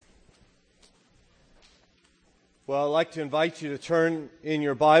Well, I'd like to invite you to turn in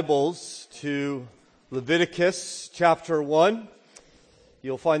your Bibles to Leviticus chapter 1.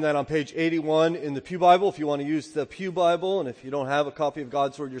 You'll find that on page 81 in the Pew Bible if you want to use the Pew Bible, and if you don't have a copy of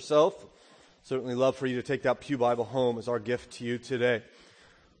God's Word yourself, certainly love for you to take that Pew Bible home as our gift to you today.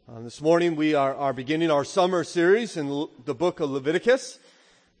 This morning we are beginning our summer series in the book of Leviticus,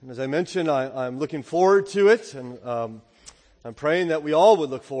 and as I mentioned, I'm looking forward to it, and I'm praying that we all would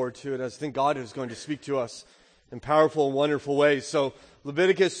look forward to it, as I think God is going to speak to us in powerful and wonderful ways. So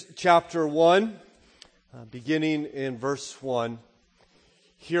Leviticus chapter 1, beginning in verse 1.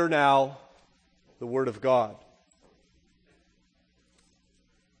 Hear now the word of God.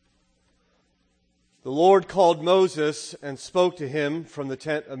 The Lord called Moses and spoke to him from the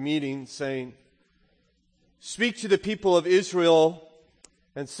tent of meeting, saying, "Speak to the people of Israel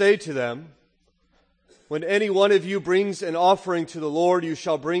and say to them, when any one of you brings an offering to the Lord, you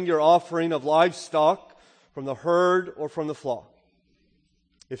shall bring your offering of livestock from the herd or from the flock.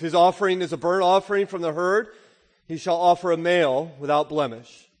 If his offering is a burnt offering from the herd, he shall offer a male without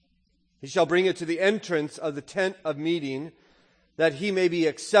blemish. He shall bring it to the entrance of the tent of meeting, that he may be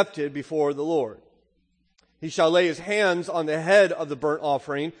accepted before the Lord. He shall lay his hands on the head of the burnt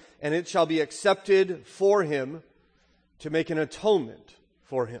offering, and it shall be accepted for him to make an atonement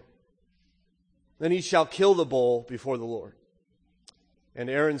for him. Then he shall kill the bull before the Lord. And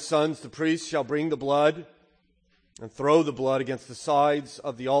Aaron's sons, the priests, shall bring the blood and throw the blood against the sides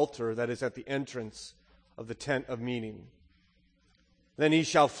of the altar that is at the entrance of the tent of meeting. Then he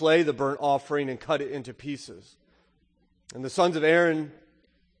shall flay the burnt offering and cut it into pieces. And the sons of Aaron,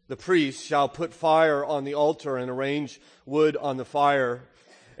 the priest, shall put fire on the altar and arrange wood on the fire.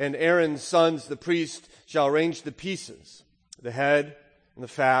 And Aaron's sons, the priest, shall arrange the pieces, the head and the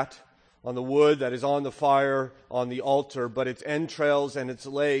fat, on the wood that is on the fire on the altar, but its entrails and its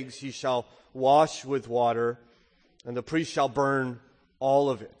legs he shall wash with water, and the priest shall burn all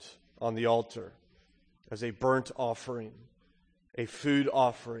of it on the altar as a burnt offering, a food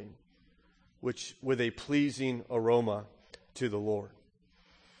offering, which with a pleasing aroma to the Lord.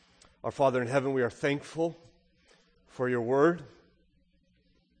 Our Father in heaven, we are thankful for your word.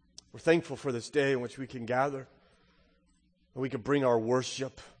 We're thankful for this day in which we can gather and we can bring our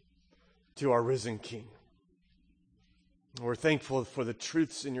worship to our risen King. We're thankful for the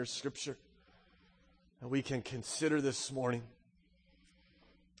truths in your scripture that we can consider this morning,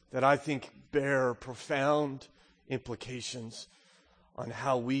 that I think bear profound implications on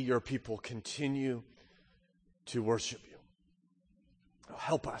how we, your people, continue to worship you.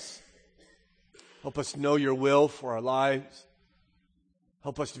 Help us. Help us know your will for our lives.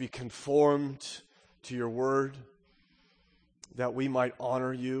 Help us to be conformed to your word, that we might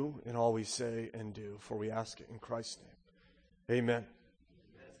honor you in all we say and do, for we ask it in Christ's name. Amen.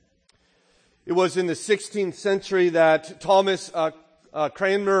 It was in the 16th century that Thomas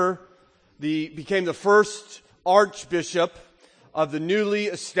Cranmer became the first archbishop of the newly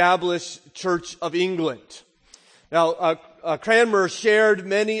established Church of England. Now, Cranmer shared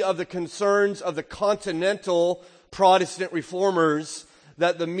many of the concerns of the continental Protestant reformers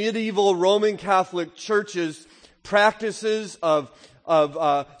that the medieval Roman Catholic churches practices of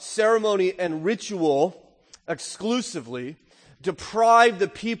ceremony and ritual exclusively deprive the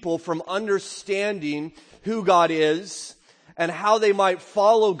people from understanding who God is and how they might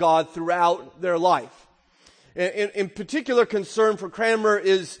follow God throughout their life. In particular, concern for Cranmer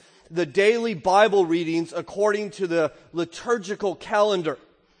is the daily Bible readings according to the liturgical calendar,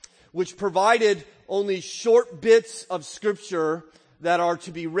 which provided only short bits of Scripture that are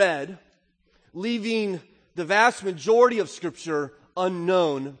to be read, leaving the vast majority of Scripture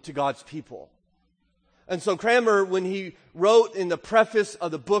unknown to God's people. And so Cranmer, when he wrote in the preface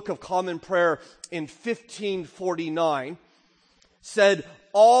of the Book of Common Prayer in 1549, said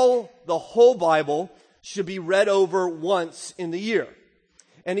the whole Bible should be read over once in the year.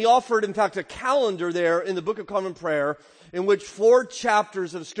 And he offered, in fact, a calendar there in the Book of Common Prayer in which 4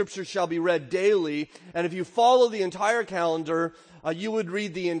 chapters of Scripture shall be read daily. And if you follow the entire calendar, you would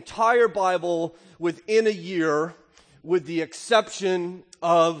read the entire Bible within a year, with the exception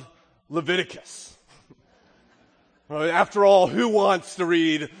of Leviticus. After all, who wants to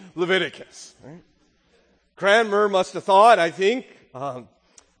read Leviticus? Right? Cranmer must have thought, I think,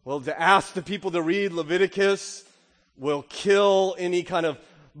 to ask the people to read Leviticus will kill any kind of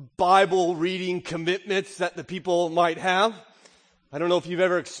Bible reading commitments that the people might have. I don't know if you've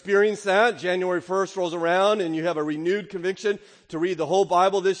ever experienced that. January 1st rolls around and you have a renewed conviction to read the whole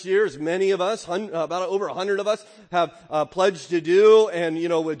Bible this year, as many of us, about over 100 of us, have pledged to do. And,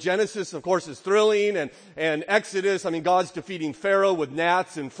 with Genesis, of course, is thrilling. And Exodus, God's defeating Pharaoh with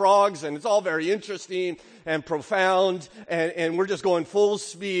gnats and frogs. And it's all very interesting and profound. And we're just going full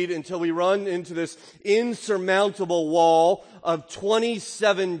speed until we run into this insurmountable wall of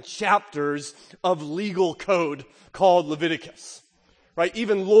 27 chapters of legal code called Leviticus. Right?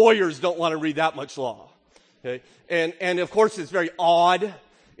 Even lawyers don't want to read that much law. Okay? And of course it's very odd.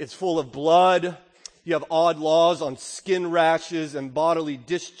 It's full of blood. You have odd laws on skin rashes and bodily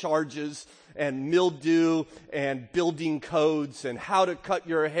discharges and mildew and building codes and how to cut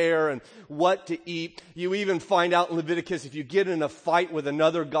your hair and what to eat. You even find out in Leviticus, if you get in a fight with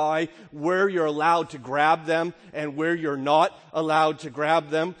another guy, where you're allowed to grab them and where you're not allowed to grab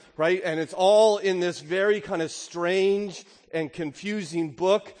them, right? And it's all in this very kind of strange and confusing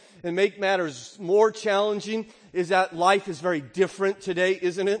book. And make matters more challenging is that life is very different today,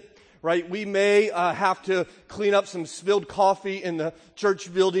 isn't it? Right? We may have to clean up some spilled coffee in the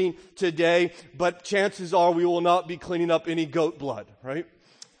church building today, but chances are we will not be cleaning up any goat blood, right?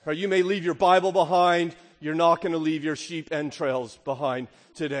 Or you may leave your Bible behind. You're not going to leave your sheep entrails behind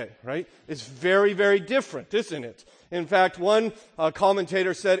today, right? It's very, very different, isn't it? In fact, one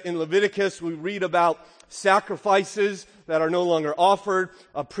commentator said in Leviticus, we read about sacrifices that are no longer offered,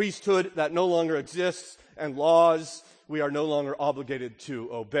 a priesthood that no longer exists, and laws we are no longer obligated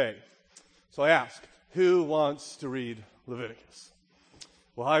to obey. So I ask, who wants to read Leviticus?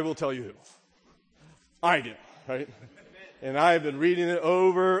 Well, I will tell you who. I do, right? And I have been reading it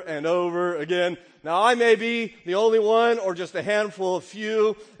over and over again. Now, I may be the only one or just a handful of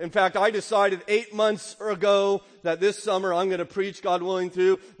few. In fact, I decided 8 months ago that this summer I'm going to preach, God willing,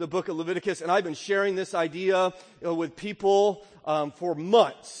 through the book of Leviticus. And I've been sharing this idea with people for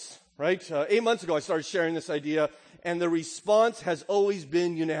months, right? 8 months ago, I started sharing this idea, and the response has always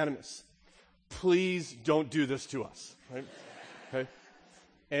been unanimous. Please don't do this to us, right? Okay?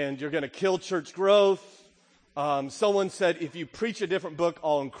 And you're going to kill church growth. Someone said, if you preach a different book,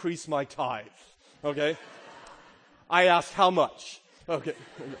 I'll increase my tithe. Okay? I asked how much. Okay.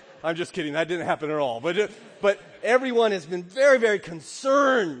 I'm just kidding. That didn't happen at all. But everyone has been very, very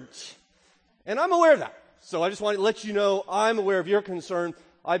concerned. And I'm aware of that. So I just want to let you know I'm aware of your concern.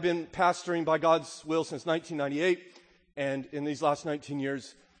 I've been pastoring by God's will since 1998. And in these last 19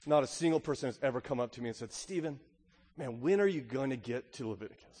 years, not a single person has ever come up to me and said, Stephen, man, when are you going to get to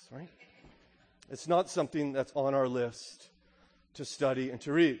Leviticus, right? It's not something that's on our list to study and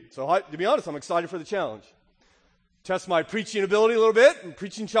to read. So to be honest, I'm excited for the challenge. Test my preaching ability a little bit and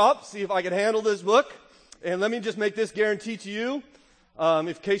preaching chops, see if I can handle this book. And let me just make this guarantee to you,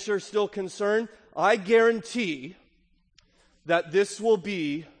 in case you're still concerned. I guarantee that this will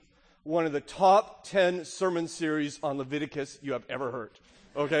be one of the top 10 sermon series on Leviticus you have ever heard.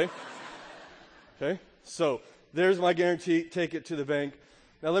 Okay? Okay? So there's my guarantee. Take it to the bank.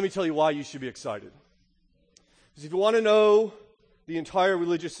 Now let me tell you why you should be excited. Because if you want to know the entire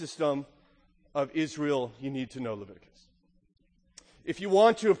religious system of Israel, you need to know Leviticus. If you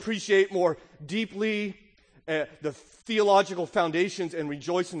want to appreciate more deeply the theological foundations and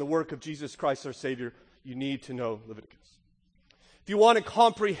rejoice in the work of Jesus Christ our Savior, you need to know Leviticus. If you want to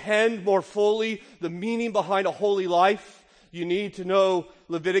comprehend more fully the meaning behind a holy life, you need to know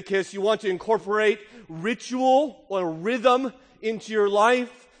Leviticus. You want to incorporate ritual or rhythm into your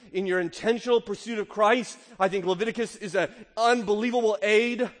life, in your intentional pursuit of Christ, I think Leviticus is an unbelievable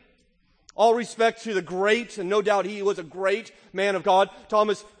aid. All respect to the great, and no doubt he was a great man of God,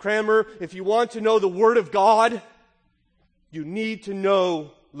 Thomas Cranmer. If you want to know the Word of God, you need to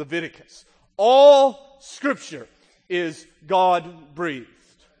know Leviticus. All Scripture is God-breathed,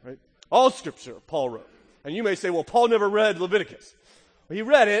 right? All Scripture, Paul wrote. And you may say, well, Paul never read Leviticus. Well, he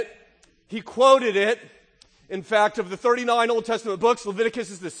read it. He quoted it. In fact, of the 39 Old Testament books, Leviticus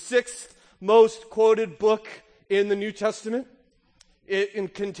is the 6th most quoted book in the New Testament.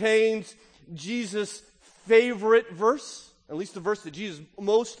 It contains Jesus' favorite verse, at least the verse that Jesus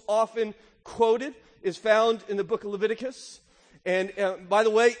most often quoted, is found in the book of Leviticus. And by the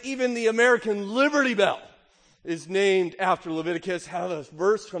way, even the American Liberty Bell is named after Leviticus, has a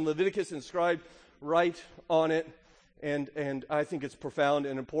verse from Leviticus inscribed right on it. And I think it's profound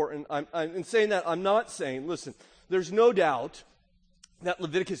and important. In saying that, I'm not saying, listen, there's no doubt that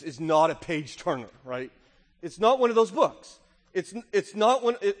Leviticus is not a page turner, right? It's not one of those books. It's not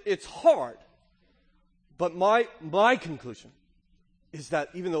one. It's hard. But my conclusion is that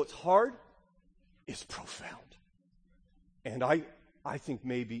even though it's hard, it's profound, and I think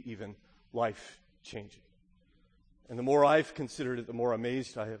maybe even life changing. And the more I've considered it, the more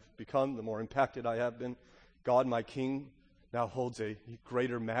amazed I have become, the more impacted I have been. God, my King, now holds a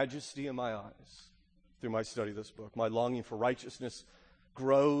greater majesty in my eyes through my study of this book. My longing for righteousness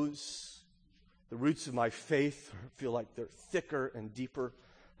grows. The roots of my faith feel like they're thicker and deeper.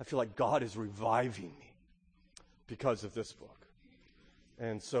 I feel like God is reviving me because of this book.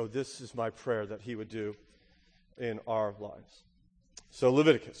 And so this is my prayer that he would do in our lives. So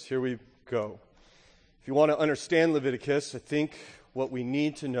Leviticus, here we go. If you want to understand Leviticus, I think what we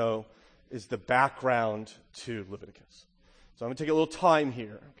need to know is the background to Leviticus. So I'm going to take a little time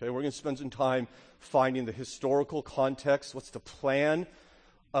here. Okay, we're going to spend some time finding the historical context. What's the plan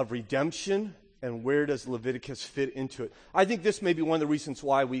of redemption, and where does Leviticus fit into it? I think this may be one of the reasons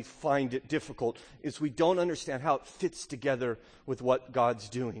why we find it difficult, is we don't understand how it fits together with what God's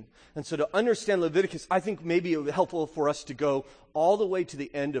doing. And so to understand Leviticus, I think maybe it would be helpful for us to go all the way to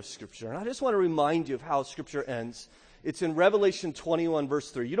the end of Scripture. And I just want to remind you of how Scripture ends. It's in Revelation 21, verse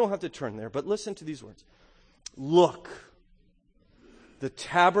 3. You don't have to turn there, but listen to these words. Look, the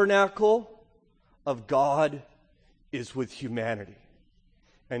tabernacle of God is with humanity,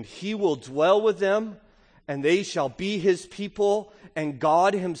 and he will dwell with them, and they shall be his people, and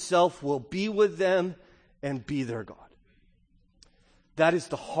God himself will be with them and be their God. That is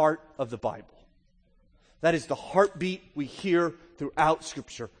the heart of the Bible. That is the heartbeat we hear throughout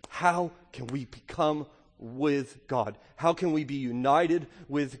Scripture. How can we become with God? How can we be united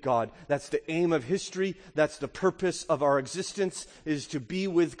with God? That's the aim of history. That's the purpose of our existence, is to be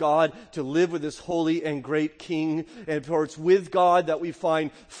with God, to live with this holy and great King. And for it's with God that we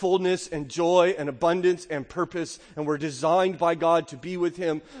find fullness and joy and abundance and purpose. And we're designed by God to be with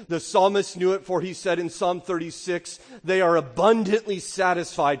him. The psalmist knew it, for he said in Psalm 36, they are abundantly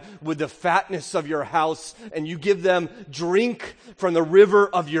satisfied with the fatness of your house, and you give them drink from the river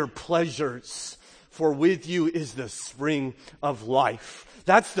of your pleasures. For with you is the spring of life.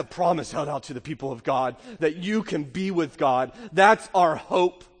 That's the promise held out to the people of God, that you can be with God. That's our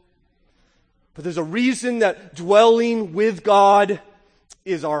hope. But there's a reason that dwelling with God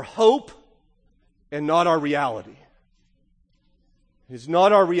is our hope and not our reality. It's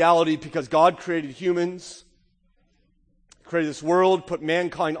not our reality because God created humans, created this world, put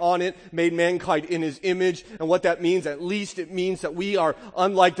mankind on it, made mankind in his image. And what that means, at least it means that we are,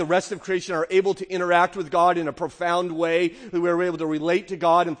 unlike the rest of creation, are able to interact with God in a profound way. We are able to relate to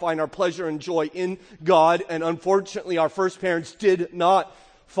God and find our pleasure and joy in God. And unfortunately, our first parents did not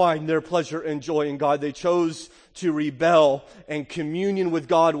find their pleasure and joy in God. They chose to rebel, and communion with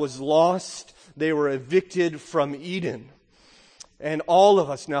God was lost. They were evicted from Eden. And all of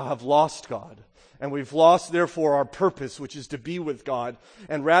us now have lost God. And we've lost, therefore, our purpose, which is to be with God.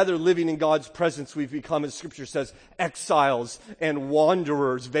 And rather living in God's presence, we've become, as Scripture says, exiles and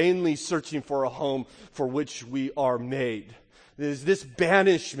wanderers, vainly searching for a home for which we are made. There's this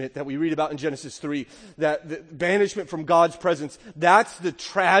banishment that we read about in Genesis 3, that the banishment from God's presence, that's the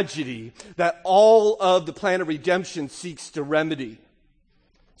tragedy that all of the plan of redemption seeks to remedy.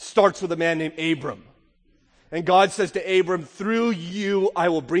 It starts with a man named Abram. And God says to Abram, through you I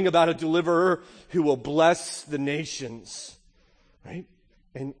will bring about a deliverer who will bless the nations. Right?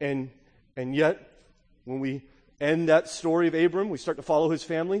 And yet, when we end that story of Abram, we start to follow his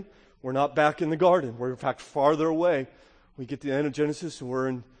family. We're not back in the garden. We're in fact farther away. We get to the end of Genesis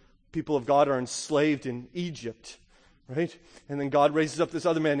and people of God are enslaved in Egypt. Right? And then God raises up this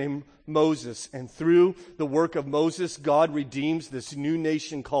other man named Moses. And through the work of Moses, God redeems this new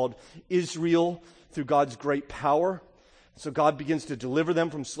nation called Israel through God's great power. So God begins to deliver them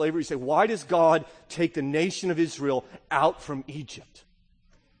from slavery. You say, why does God take the nation of Israel out from Egypt?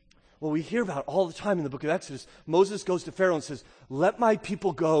 Well, we hear about it all the time in the book of Exodus. Moses goes to Pharaoh and says, let my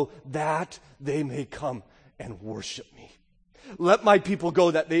people go that they may come and worship me. Let my people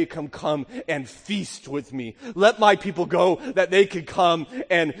go that they can come and feast with me. Let my people go that they can come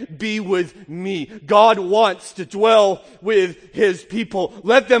and be with me. God wants to dwell with his people.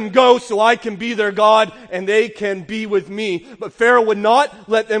 Let them go so I can be their God and they can be with me. But Pharaoh would not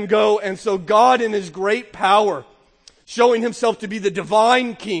let them go. And so God, in his great power, showing himself to be the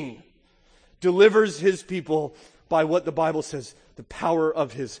divine king, delivers his people by what the Bible says, the power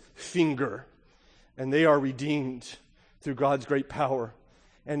of his finger. And they are redeemed through God's great power.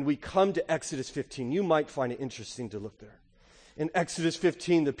 And we come to Exodus 15. You might find it interesting to look there. In Exodus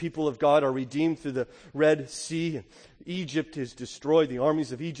 15, the people of God are redeemed through the Red Sea. Egypt is destroyed. The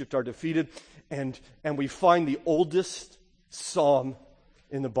armies of Egypt are defeated. And we find the oldest psalm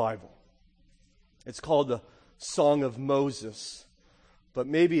in the Bible. It's called the Song of Moses. But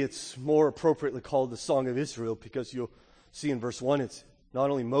maybe it's more appropriately called the Song of Israel, because you'll see in verse 1, it's not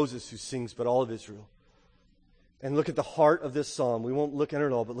only Moses who sings, but all of Israel. And look at the heart of this psalm. We won't look at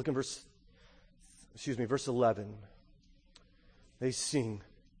it all, but look in verse 11. They sing,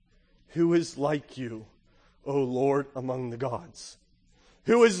 "Who is like you, O Lord, among the gods?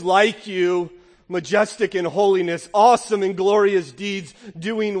 Who is like you, majestic in holiness, awesome in glorious deeds,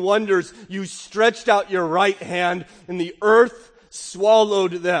 doing wonders? You stretched out your right hand, and the earth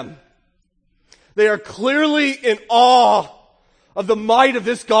swallowed them." They are clearly in awe of the might of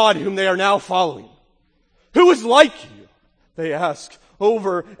this God whom they are now following. Who is like you? They ask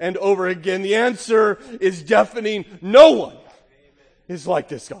over and over again. The answer is deafening. No one is like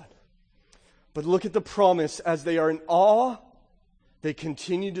this God. But look at the promise. As they are in awe, they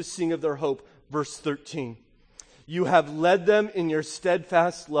continue to sing of their hope. Verse 13. You have led them in your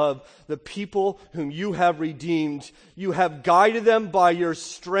steadfast love, the people whom you have redeemed. You have guided them by your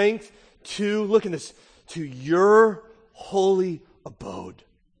strength to, look at this, to your holy abode.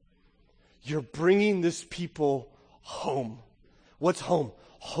 You're bringing this people home. What's home?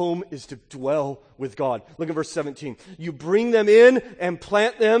 Home is to dwell with God. Look at verse 17. You bring them in and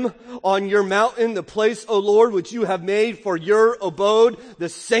plant them on your mountain, the place, O Lord, which you have made for your abode, the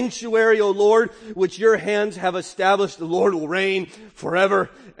sanctuary, O Lord, which your hands have established. The Lord will reign forever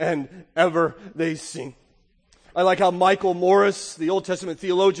and ever, they sing. I like how Michael Morris, the Old Testament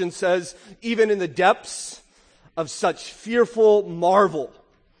theologian, says, even in the depths of such fearful marvel,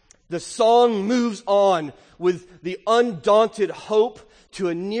 the song moves on with the undaunted hope to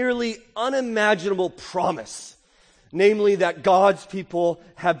a nearly unimaginable promise, namely that God's people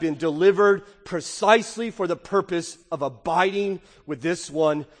have been delivered precisely for the purpose of abiding with this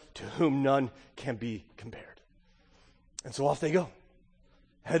one to whom none can be compared. And so off they go,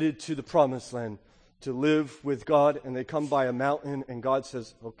 headed to the promised land to live with God, and they come by a mountain, and God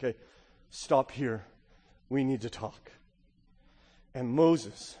says, okay, stop here. We need to talk. And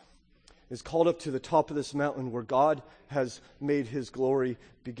Moses is called up to the top of this mountain where God has made his glory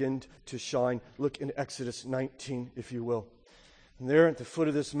begin to shine. Look in Exodus 19, if you will. And there at the foot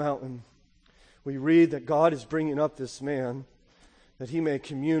of this mountain, we read that God is bringing up this man that he may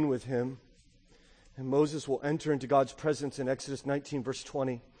commune with him. And Moses will enter into God's presence in Exodus 19, verse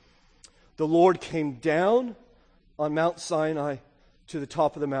 20. The Lord came down on Mount Sinai to the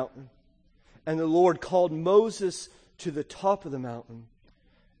top of the mountain. And the Lord called Moses to the top of the mountain.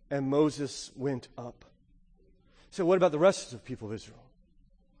 And Moses went up. So what about the rest of the people of Israel?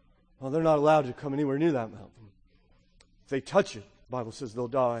 Well, they're not allowed to come anywhere near that mountain. If they touch it, the Bible says they'll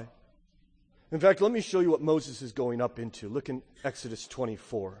die. In fact, let me show you what Moses is going up into. Look in Exodus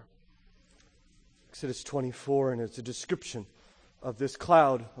 24. Exodus 24, and it's a description of this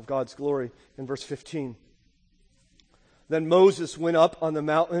cloud of God's glory in verse 15. Then Moses went up on the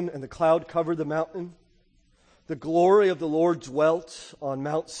mountain, and the cloud covered the mountain. The glory of the Lord dwelt on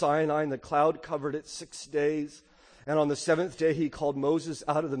Mount Sinai, and the cloud covered it 6 days. And on the seventh day he called Moses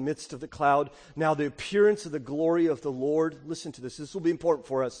out of the midst of the cloud. Now the appearance of the glory of the Lord, listen to this, this will be important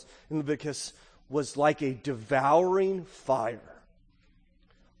for us in Leviticus, was like a devouring fire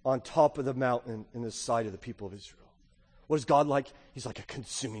on top of the mountain in the sight of the people of Israel. What is God like? He's like a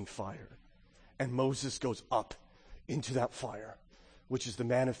consuming fire. And Moses goes up into that fire, which is the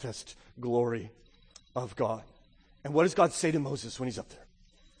manifest glory of God. And what does God say to Moses when he's up there?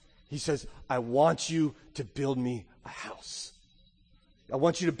 He says, I want you to build me a house. I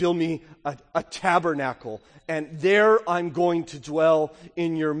want you to build me a tabernacle, and there I'm going to dwell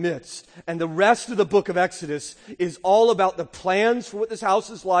in your midst. And the rest of the book of Exodus is all about the plans for what this house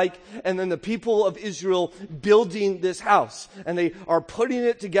is like, and then the people of Israel building this house. And they are putting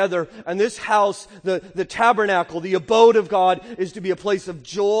it together, and this house, the tabernacle, the abode of God, is to be a place of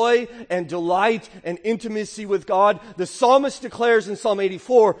joy and delight and intimacy with God. The psalmist declares in Psalm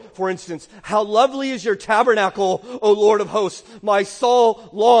 84, for instance, how lovely is your tabernacle, O Lord of hosts. My soul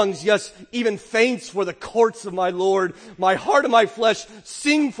longs, yes, even faints for the courts of my Lord. My heart and my flesh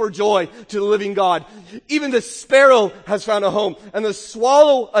sing for joy to the living God. Even the sparrow has found a home, and the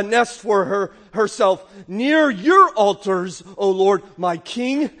swallow a nest for herself. Near your altars, O Lord, my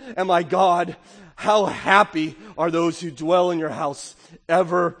King and my God. How happy are those who dwell in your house,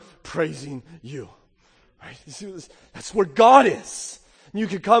 ever praising you. Right? That's where God is. You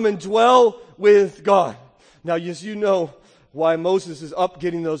can come and dwell with God. Now, yes, you know why Moses is up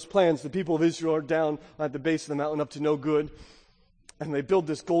getting those plans. The people of Israel are down at the base of the mountain up to no good. And they build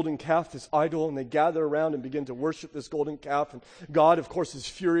this golden calf, this idol, and they gather around and begin to worship this golden calf. And God, of course, is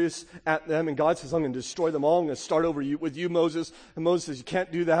furious at them. And God says, I'm going to destroy them all. I'm going to start over with you, Moses. And Moses says, you can't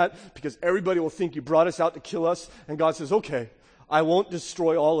do that because everybody will think you brought us out to kill us. And God says, okay, I won't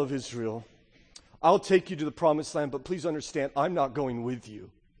destroy all of Israel. I'll take you to the promised land, but please understand, I'm not going with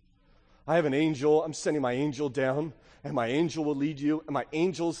you. I have an angel. I'm sending my angel down, and my angel will lead you. And my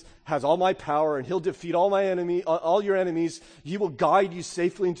angel has all my power, and he'll defeat all your enemies. He will guide you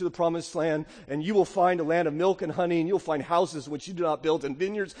safely into the promised land, and you will find a land of milk and honey, and you'll find houses which you do not build, and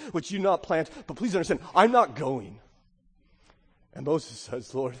vineyards which you do not plant. But please understand, I'm not going. And Moses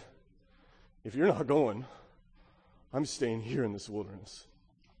says, Lord, if you're not going, I'm staying here in this wilderness.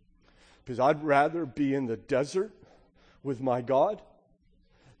 Because I'd rather be in the desert with my God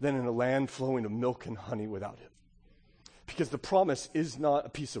than in a land flowing of milk and honey without him. Because the promise is not a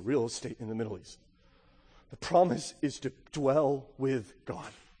piece of real estate in the Middle East. The promise is to dwell with God.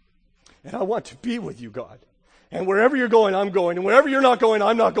 And I want to be with you, God. And wherever you're going, I'm going. And wherever you're not going,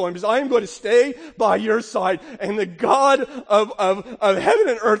 I'm not going. Because I am going to stay by your side. And the God of heaven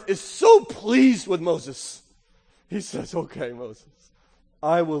and earth is so pleased with Moses. He says, okay, Moses,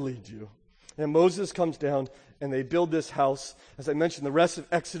 I will lead you. And Moses comes down and they build this house. As I mentioned, the rest of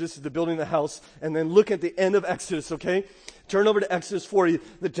Exodus is the building of the house. And then look at the end of Exodus, okay? Turn over to Exodus 40.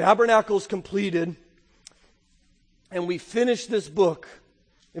 The tabernacle is completed. And we finish this book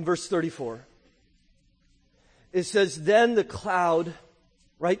in verse 34. It says, then the cloud,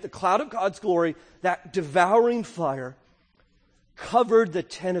 right? The cloud of God's glory, that devouring fire, covered the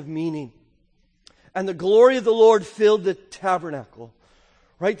tent of meeting. And the glory of the Lord filled the tabernacle.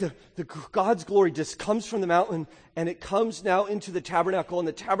 Right? The God's glory just comes from the mountain and it comes now into the tabernacle, and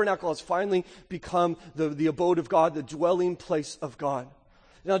the tabernacle has finally become the abode of God, the dwelling place of God.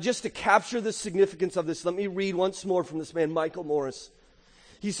 Now, just to capture the significance of this, let me read once more from this man, Michael Morris.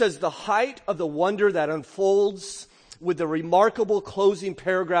 He says, the height of the wonder that unfolds with the remarkable closing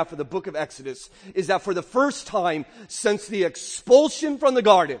paragraph of the book of Exodus is that for the first time since the expulsion from the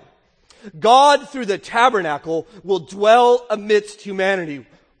garden, God, through the tabernacle, will dwell amidst humanity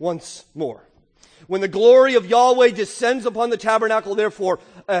once more. When the glory of Yahweh descends upon the tabernacle, therefore,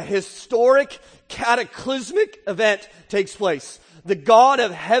 a historic, cataclysmic event takes place. The God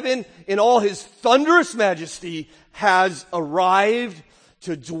of heaven, in all his thunderous majesty, has arrived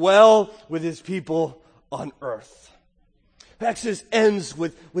to dwell with his people on earth. Exodus ends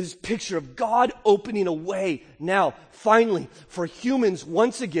with this picture of God opening a way now, finally, for humans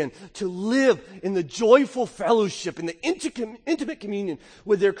once again to live in the joyful fellowship, in the intimate communion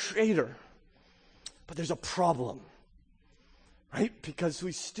with their Creator. But there's a problem, right? Because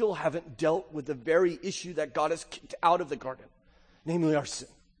we still haven't dealt with the very issue that God has kicked out of the garden, namely our sin.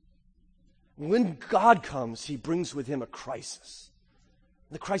 When God comes, he brings with him a crisis.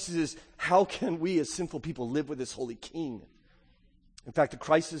 The crisis is, how can we as sinful people live with this holy King? In fact, the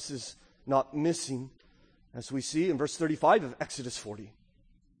crisis is not missing, as we see in verse 35 of Exodus 40.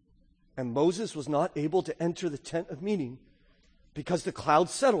 And Moses was not able to enter the tent of meeting because the cloud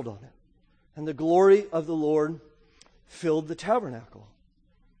settled on it, and the glory of the Lord filled the tabernacle.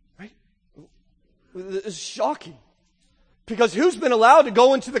 Right? It's shocking. Because who's been allowed to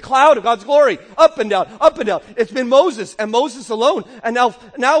go into the cloud of God's glory? Up and down, up and down. It's been Moses, and Moses alone. And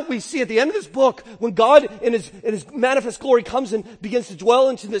now we see at the end of this book, when God in his manifest glory comes and begins to dwell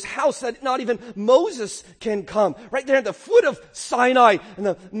into this house, that not even Moses can come. Right there at the foot of Sinai, and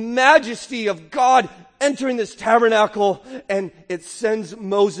the majesty of God entering this tabernacle, and it sends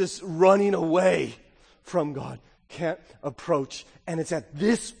Moses running away from God. Can't approach. And it's at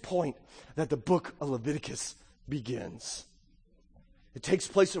this point that the book of Leviticus begins. It takes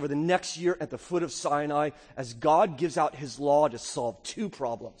place over the next year at the foot of Sinai as God gives out his law to solve two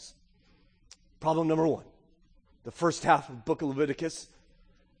problems. Problem number one, the first half of the book of Leviticus,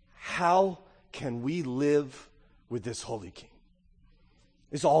 how can we live with this holy King?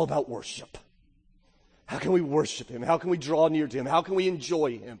 It's all about worship. How can we worship him? How can we draw near to him? How can we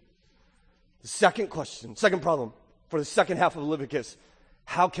enjoy him? The second problem for the second half of Leviticus,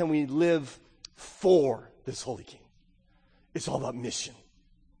 how can we live for this holy King? It's all about mission.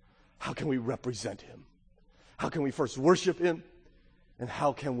 How can we represent him? How can we first worship him? And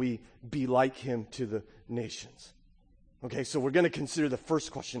how can we be like him to the nations? Okay, so we're going to consider the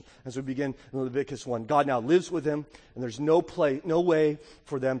first question as we begin in Leviticus 1. God now lives with them, and there's no way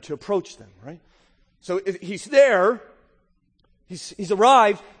for them to approach them, right? So he's there, he's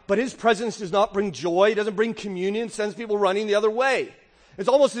arrived, but his presence does not bring joy, it doesn't bring communion, it sends people running the other way. It's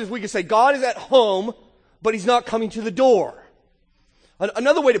almost as if we could say God is at home, but he's not coming to the door.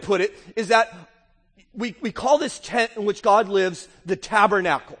 Another way to put it is that we call this tent in which God lives the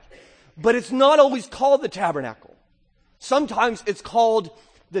tabernacle. But it's not always called the tabernacle. Sometimes it's called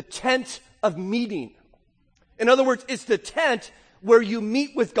the tent of meeting. In other words, it's the tent where you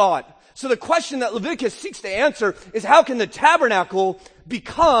meet with God. So the question that Leviticus seeks to answer is, how can the tabernacle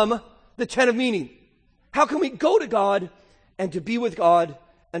become the tent of meeting? How can we go to God and to be with God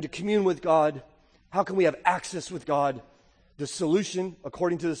and to commune with God? How can we have access with God? The solution,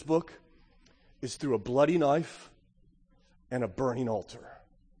 according to this book, is through a bloody knife and a burning altar.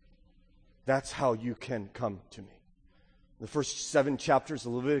 That's how you can come to me. The first 7 chapters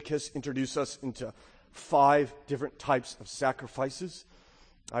of Leviticus introduce us into 5 different types of sacrifices.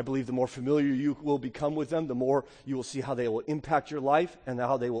 I believe the more familiar you will become with them, the more you will see how they will impact your life and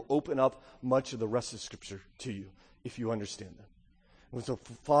how they will open up much of the rest of Scripture to you if you understand them. And so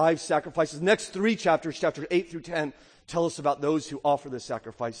 5 sacrifices. The next 3 chapters, chapters 8 through 10, tell us about those who offer the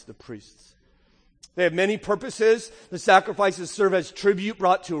sacrifice, the priests. They have many purposes. The sacrifices serve as tribute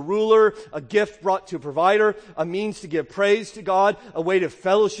brought to a ruler, a gift brought to a provider, a means to give praise to God, a way to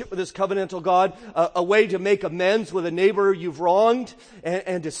fellowship with this covenantal God, a way to make amends with a neighbor you've wronged,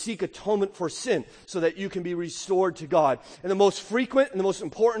 and to seek atonement for sin so that you can be restored to God. And the most frequent and the most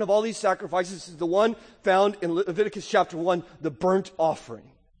important of all these sacrifices is the one found in Leviticus chapter 1, the burnt offering.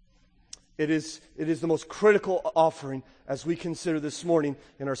 It is the most critical offering as we consider this morning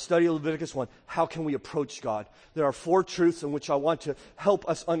in our study of Leviticus 1. How can we approach God? There are 4 truths in which I want to help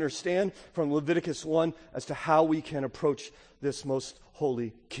us understand from Leviticus 1 as to how we can approach this most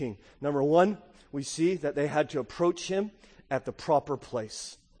holy king. Number 1, we see that they had to approach him at the proper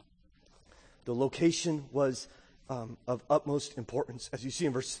place. The location was of utmost importance, as you see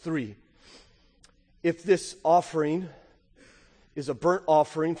in verse 3. If this offering is a burnt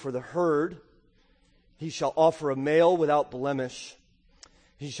offering for the herd, he shall offer a male without blemish.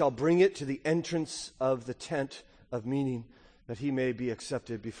 He shall bring it to the entrance of the tent of meeting, that he may be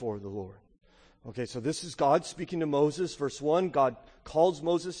accepted before the Lord. Okay, so this is God speaking to Moses. Verse 1, God calls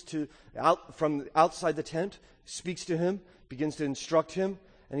Moses from outside the tent, speaks to him, begins to instruct him,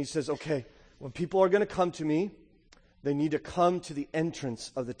 and he says, okay, when people are going to come to me, they need to come to the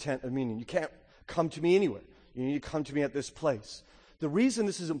entrance of the tent of meeting. You can't come to me anywhere. You need to come to me at this place. The reason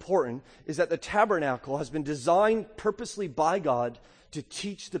this is important is that the tabernacle has been designed purposely by God to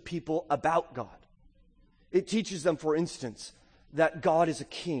teach the people about God. It teaches them, for instance, that God is a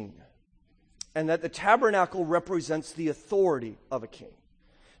king and that the tabernacle represents the authority of a king.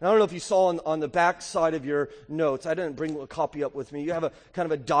 Now, I don't know if you saw on the back side of your notes, I didn't bring a copy up with me. You have a kind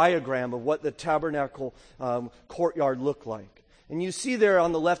of a diagram of what the tabernacle courtyard looked like. And you see there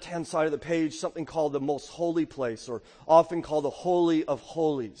on the left-hand side of the page something called the most holy place, or often called the Holy of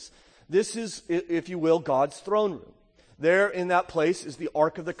Holies. This is, if you will, God's throne room. There in that place is the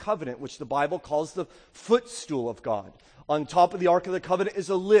Ark of the Covenant, which the Bible calls the footstool of God. On top of the Ark of the Covenant is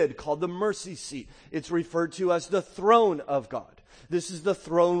a lid called the mercy seat. It's referred to as the throne of God. This is the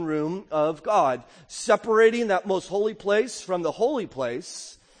throne room of God. Separating that most holy place from the holy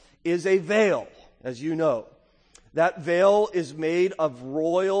place is a veil, as you know. That veil is made of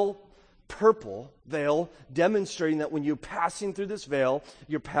royal purple veil, demonstrating that when you're passing through this veil,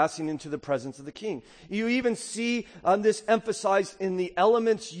 you're passing into the presence of the king. You even see this emphasized in the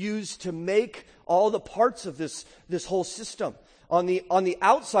elements used to make all the parts of this whole system. On the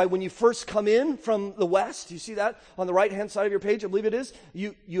outside, when you first come in from the west, you see that on the right-hand side of your page, I believe it is,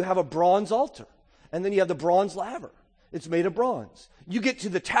 you have a bronze altar. And then you have the bronze laver. It's made of bronze. You get to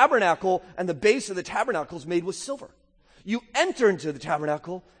the tabernacle, and the base of the tabernacle is made with silver. You enter into the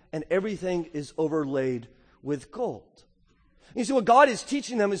tabernacle, and everything is overlaid with gold. And you see, what God is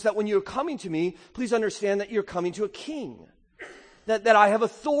teaching them is that when you're coming to me, please understand that you're coming to a king. That I have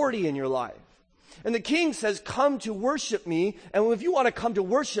authority in your life. And the king says, come to worship me. And if you want to come to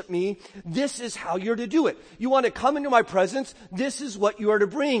worship me, this is how you're to do it. You want to come into my presence, this is what you are to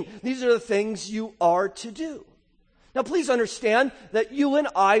bring. These are the things you are to do. Now, please understand that you and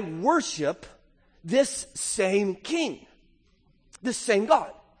I worship this same king, this same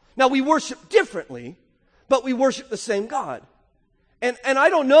God. Now, we worship differently, but we worship the same God. And I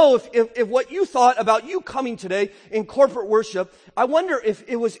don't know if what you thought about you coming today in corporate worship, I wonder if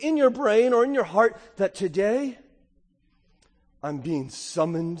it was in your brain or in your heart that today I'm being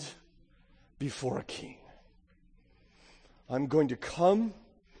summoned before a king. I'm going to come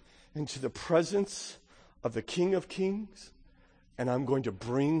into the presence of the King of Kings, and I'm going to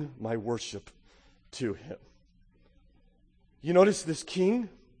bring my worship to him. You notice this king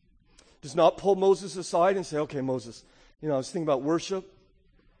does not pull Moses aside and say, okay, Moses, I was thinking about worship,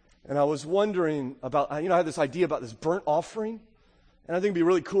 and I was wondering about, I had this idea about this burnt offering, and I think it'd be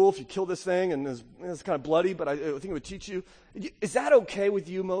really cool if you killed this thing, and it's kind of bloody, but I think it would teach you. Is that okay with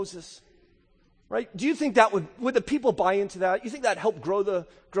you, Moses? Right? Do you think that would the people buy into that? You think that helped grow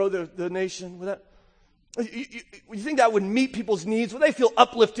the nation? Would that? You think that would meet people's needs? Would they feel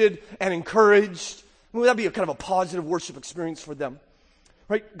uplifted and encouraged? Would that be a kind of a positive worship experience for them?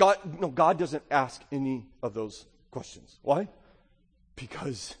 Right? God doesn't ask any of those questions. Why?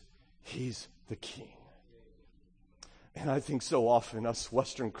 Because he's the king. And I think so often us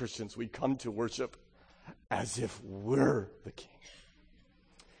Western Christians, we come to worship as if we're the king.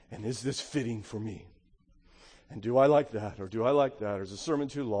 And is this fitting for me? And do I like that? Or do I like that? Or is the sermon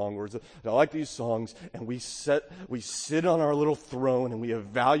too long? Or do I like these songs? And we sit on our little throne and we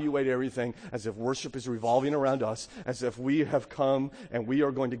evaluate everything as if worship is revolving around us, as if we have come and we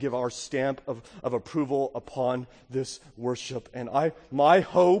are going to give our stamp of approval upon this worship. And my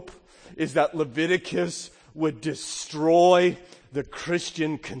hope is that Leviticus would destroy the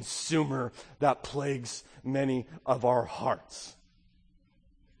Christian consumer that plagues many of our hearts.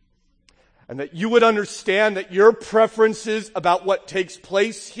 And that you would understand that your preferences about what takes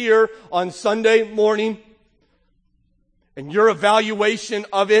place here on Sunday morning and your evaluation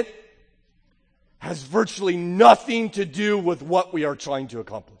of it has virtually nothing to do with what we are trying to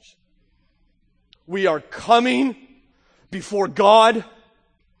accomplish. We are coming before God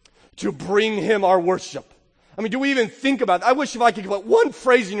to bring him our worship. I mean, do we even think about it? I wish if I could put one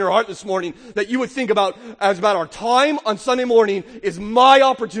phrase in your heart this morning that you would think about as about our time on Sunday morning is my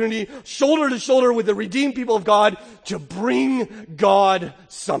opportunity, shoulder to shoulder with the redeemed people of God, to bring God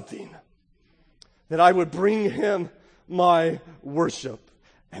something. That I would bring him my worship.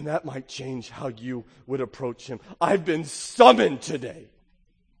 And that might change how you would approach him. I've been summoned today.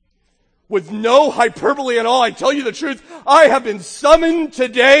 With no hyperbole at all, I tell you the truth. I have been summoned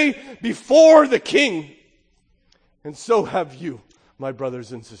today before the King. And so have you, my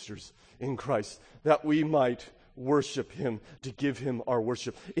brothers and sisters in Christ, that we might worship him, to give him our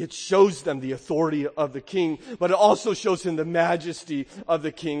worship. It shows them the authority of the king, but it also shows him the majesty of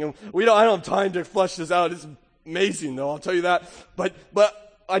the king. And I don't have time to flesh this out. It's amazing, though, I'll tell you that. But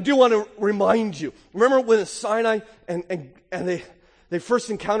I do want to remind you. Remember when Sinai and they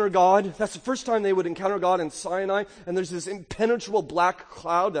first encounter God? That's the first time they would encounter God in Sinai. And there's this impenetrable black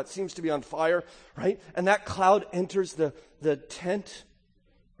cloud that seems to be on fire, right? And that cloud enters the tent,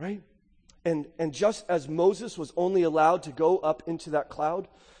 right? And just as Moses was only allowed to go up into that cloud,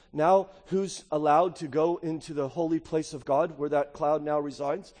 now who's allowed to go into the holy place of God where that cloud now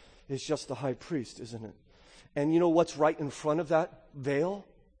resides? It's just the high priest, isn't it? And you know what's right in front of that veil?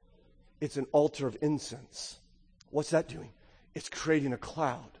 It's an altar of incense. What's that doing? It's creating a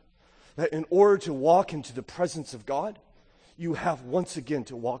cloud. That in order to walk into the presence of God, you have once again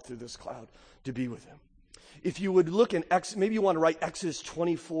to walk through this cloud to be with him. If you would look in maybe you want to write Exodus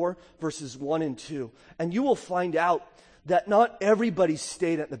 24, verses 1 and 2, and you will find out that not everybody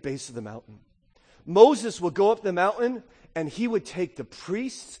stayed at the base of the mountain. Moses would go up the mountain, and he would take the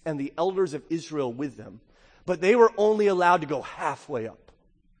priests and the elders of Israel with them, but they were only allowed to go halfway up,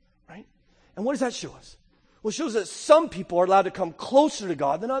 right? And what does that show us? Well, it shows that some people are allowed to come closer to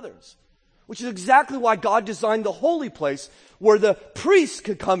God than others, which is exactly why God designed the holy place where the priests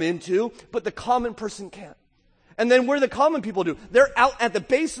could come into, but the common person can't. And then where the common people do, they're out at the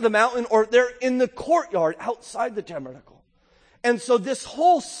base of the mountain or they're in the courtyard outside the tabernacle. And so this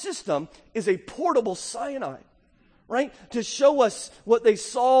whole system is a portable Sinai, right? To show us what they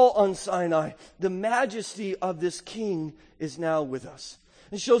saw on Sinai. The majesty of this king is now with us.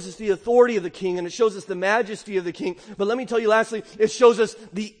 It shows us the authority of the king, and it shows us the majesty of the king. But let me tell you lastly, it shows us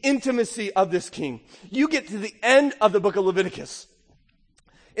the intimacy of this king. You get to the end of the book of Leviticus.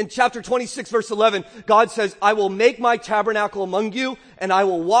 In chapter 26, verse 11, God says, I will make my tabernacle among you, and I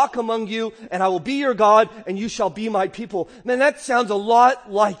will walk among you, and I will be your God, and you shall be my people. Man, that sounds a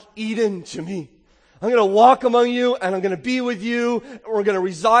lot like Eden to me. I'm going to walk among you, and I'm going to be with you. We're going to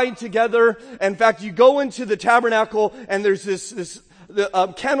reside together. In fact, you go into the tabernacle, and there's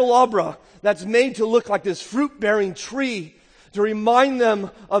the candelabra that's made to look like this fruit-bearing tree to remind them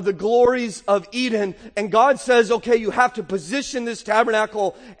of the glories of Eden. And God says, okay, you have to position this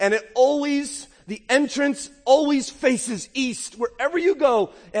tabernacle, and the entrance always faces east. Wherever you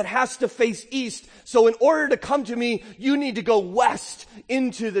go, it has to face east. So in order to come to me, you need to go west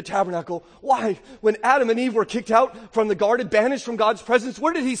into the tabernacle. Why? When Adam and Eve were kicked out from the garden, banished from God's presence,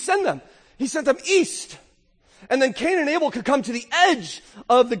 where did he send them? He sent them east. And then Cain and Abel could come to the edge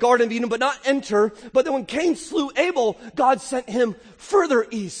of the Garden of Eden, but not enter. But then when Cain slew Abel, God sent him further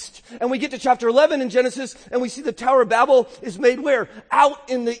east. And we get to chapter 11 in Genesis, and we see the Tower of Babel is made where?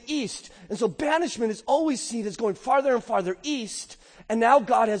 Out in the east. And so banishment is always seen as going farther and farther east. And now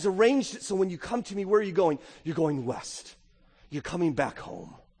God has arranged it so when you come to me, where are you going? You're going west. You're coming back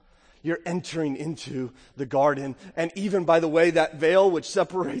home. You're entering into the garden. And even, by the way, that veil which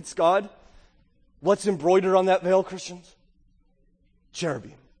separates God, what's embroidered on that veil, Christians?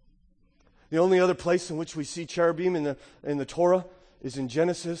 Cherubim. The only other place in which we see cherubim in the Torah is in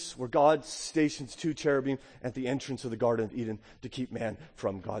Genesis, where God stations 2 cherubim at the entrance of the Garden of Eden to keep man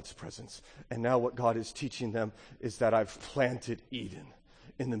from God's presence. And now what God is teaching them is that I've planted Eden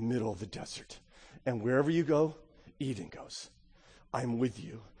in the middle of the desert. And wherever you go, Eden goes. I'm with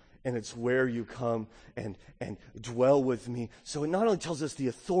you. And it's where you come and dwell with me. So it not only tells us the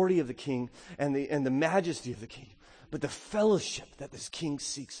authority of the king and the majesty of the king, but the fellowship that this king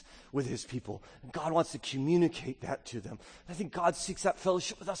seeks with his people. And God wants to communicate that to them. I think God seeks that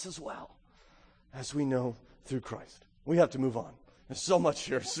fellowship with us as well, as we know through Christ. We have to move on. There's so much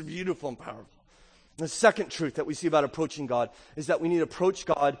here. It's beautiful and powerful. The second truth that we see about approaching God is that we need to approach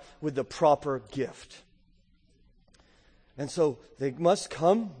God with the proper gift. And so they must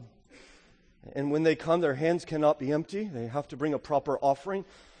come, and when they come, their hands cannot be empty. They have to bring a proper offering.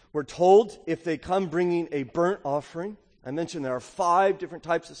 We're told if they come bringing a burnt offering, I mentioned there are 5 different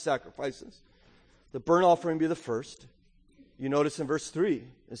types of sacrifices. The burnt offering be the first. You notice in verse 3,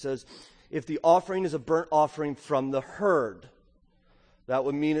 it says, if the offering is a burnt offering from the herd, that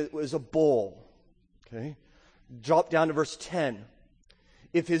would mean it was a bull. Okay? Drop down to verse 10.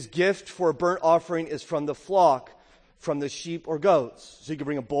 If his gift for a burnt offering is from the flock, from the sheep or goats. So you could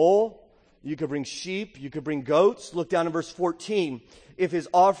bring a bull, you could bring sheep, you could bring goats. Look down in verse 14. If his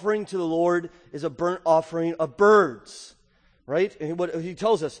offering to the Lord is a burnt offering of birds, right? And what he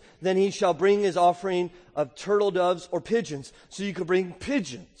tells us, then he shall bring his offering of turtle doves or pigeons. So you could bring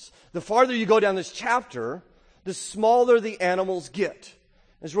pigeons. The farther you go down this chapter, the smaller the animals get.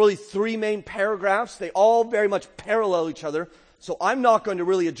 There's really 3 main paragraphs. They all very much parallel each other. So I'm not going to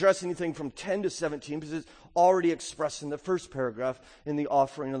really address anything from 10 to 17 because it's already expressed in the first paragraph in the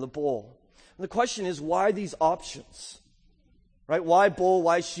offering of the bull. And the question is, why these options? Right? Why bull?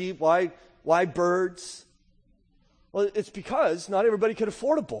 Why sheep? Why birds? Well, it's because not everybody can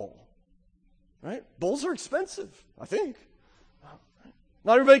afford a bull. Right? Bulls are expensive, I think.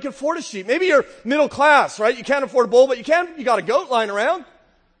 Not everybody can afford a sheep. Maybe you're middle class, right? You can't afford a bull, but you got a goat lying around.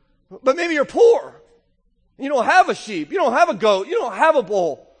 But maybe you're poor. You don't have a sheep. You don't have a goat. You don't have a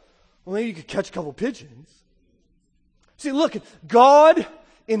bull. Well, maybe you could catch a couple pigeons. See, look, God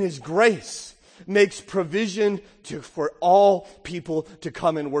in his grace makes provision for all people to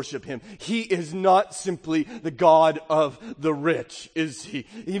come and worship him. He is not simply the God of the rich, is he?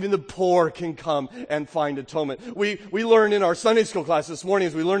 Even the poor can come and find atonement. We learned in our Sunday school class this morning,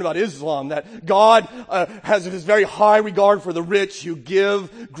 as we learned about Islam, that God has his very high regard for the rich who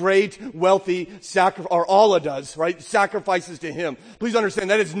give great, wealthy or Allah does, right? Sacrifices to him. Please understand,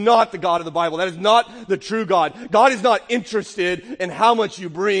 that is not the God of the Bible. That is not the true God. God is not interested in how much you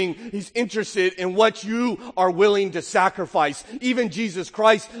bring. He's interested in what you are willing to sacrifice. Even Jesus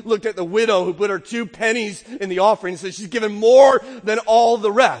Christ looked at the widow who put her 2 pennies in the offering and said she's given more than all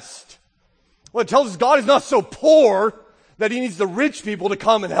the rest. Well, it tells us God is not so poor that he needs the rich people to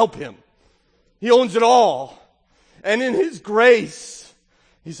come and help him. He owns it all. And in his grace,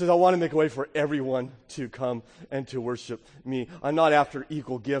 he says, I want to make a way for everyone to come and to worship me. I'm not after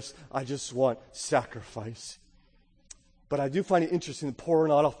equal gifts. I just want sacrifice. But I do find it interesting the poor are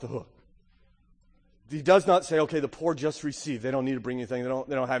not off the hook. He does not say, okay, the poor just receive. They don't need to bring anything. They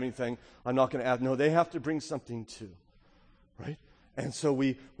don't have anything. I'm not going to add. No, they have to bring something too. Right? And so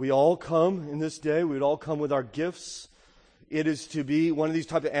we all come in this day. We would all come with our gifts. It is to be one of these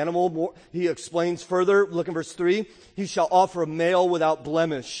type of animal. He explains further. Look in verse 3. He shall offer a male without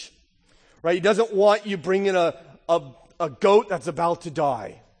blemish. Right? He doesn't want you bringing a goat that's about to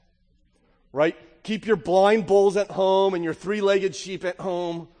die. Right? Keep your blind bulls at home and your 3-legged sheep at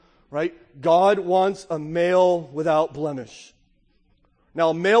home. Right? God wants a male without blemish. Now,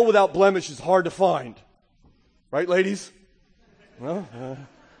 a male without blemish is hard to find. Right, ladies? Well,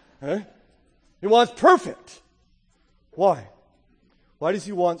 He wants perfect. Why? Why does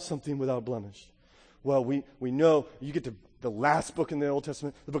he want something without blemish? Well, we know, you get to the last book in the Old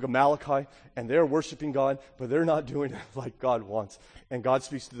Testament, the book of Malachi, and they're worshiping God, but they're not doing it like God wants. And God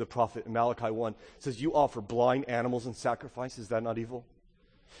speaks to the prophet in Malachi 1. It says, you offer blind animals in sacrifice. Is that not evil?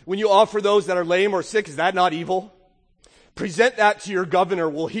 When you offer those that are lame or sick, is that not evil? Present that to your governor.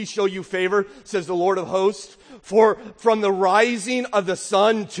 Will he show you favor, says the Lord of hosts? For from the rising of the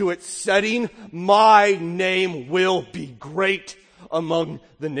sun to its setting, my name will be great among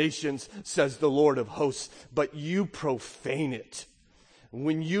the nations, says the Lord of hosts. But you profane it.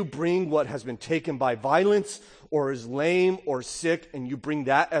 When you bring what has been taken by violence or is lame or sick, and you bring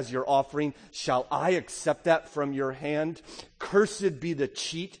that as your offering, shall I accept that from your hand? Cursed be the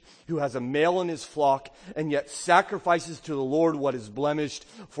cheat who has a male in his flock and yet sacrifices to the Lord what is blemished.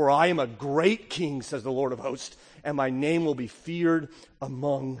 For I am a great king, says the Lord of hosts, and my name will be feared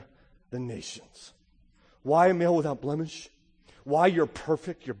among the nations. Why a male without blemish? Why you're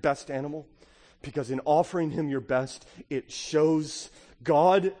perfect, your best animal? Because in offering him your best, it shows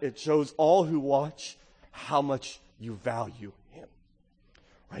God, it shows all who watch how much you value him.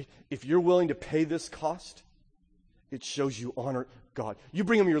 Right? If you're willing to pay this cost, it shows you honor God. You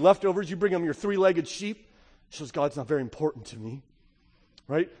bring him your leftovers, you bring him your three-legged sheep, it shows God's not very important to me.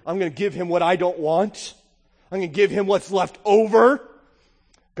 Right? I'm going to give him what I don't want. I'm going to give him what's left over.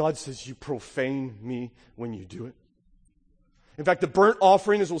 God says, you profane me when you do it. In fact, the burnt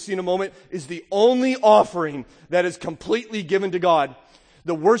offering, as we'll see in a moment, is the only offering that is completely given to God.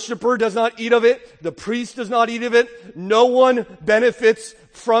 The worshiper does not eat of it. The priest does not eat of it. No one benefits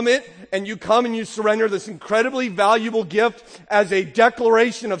from it. And you come and you surrender this incredibly valuable gift as a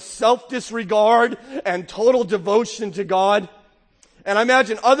declaration of self-disregard and total devotion to God. And I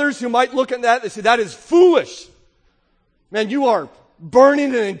imagine others who might look at that and say, that is foolish. Man, you are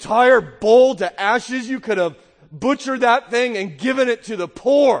burning an entire bowl to ashes. You could have butchered that thing and given it to the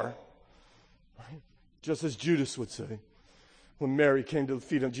poor. Right? Just as Judas would say. When Mary came to the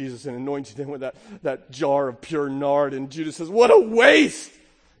feet of Jesus and anointed him with that jar of pure nard. And Judas says, what a waste.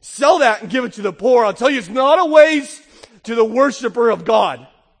 Sell that and give it to the poor. I'll tell you, it's not a waste to the worshiper of God.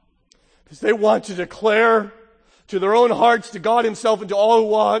 Because they want to declare to their own hearts, to God himself and to all who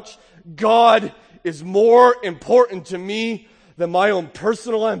watch, God is more important to me than my own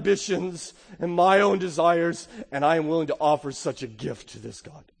personal ambitions and my own desires. And I am willing to offer such a gift to this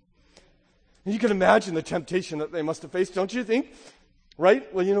God. And you can imagine the temptation that they must have faced, don't you think?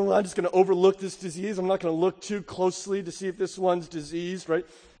 Right? Well, I'm just going to overlook this disease. I'm not going to look too closely to see if this one's diseased, right?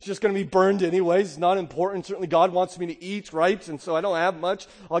 It's just going to be burned anyways. It's not important. Certainly God wants me to eat, right? And so I don't have much.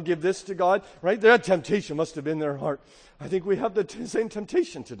 I'll give this to God, right? That temptation must have been their heart. I think we have the same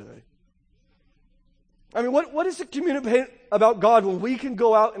temptation today. I mean, what does it communicate about God when we can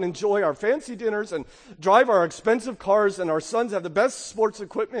go out and enjoy our fancy dinners and drive our expensive cars and our sons have the best sports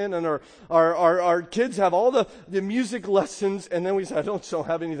equipment and our kids have all the music lessons, and then we say, I don't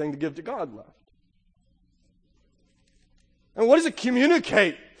have anything to give to God left. And what does it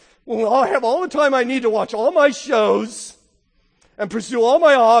communicate? Well, I have all the time I need to watch all my shows and pursue all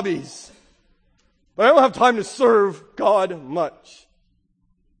my hobbies, but I don't have time to serve God much.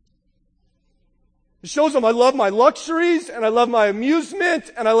 It shows them I love my luxuries and I love my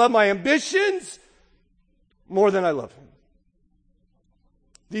amusement and I love my ambitions more than I love him.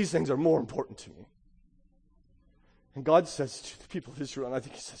 These things are more important to me. And God says to the people of Israel, and I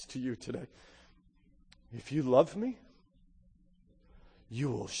think he says to you today, if you love me, you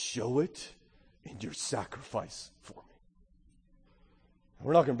will show it in your sacrifice for me.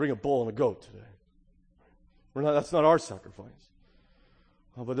 We're not going to bring a bull and a goat today. That's not our sacrifice.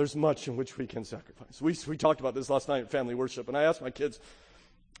 Oh, but there's much in which we can sacrifice. We talked about this last night at family worship, and I asked my kids,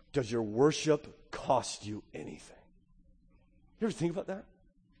 does your worship cost you anything? You ever think about that?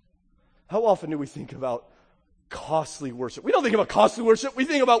 How often do we think about costly worship? We don't think about costly worship. We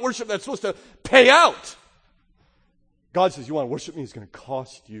think about worship that's supposed to pay out. God says, you want to worship me? It's going to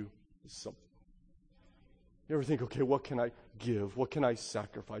cost you something. You ever think, okay, what can I give? What can I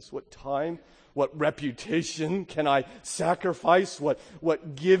sacrifice? What time? What reputation can I sacrifice?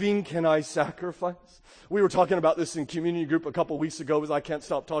 What giving can I sacrifice? We were talking about this in community group a couple weeks ago because I can't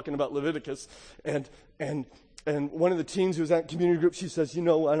stop talking about Leviticus. And one of the teens who was at community group, she says,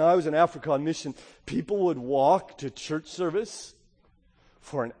 when I was in Africa on mission, people would walk to church service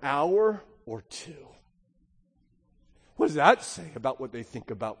for an hour or two. What does that say about what they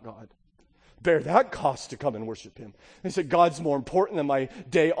think about God? Bear that cost to come and worship him. They said, God's more important than my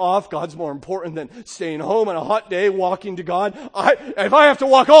day off. God's more important than staying home on a hot day, walking to God. If I have to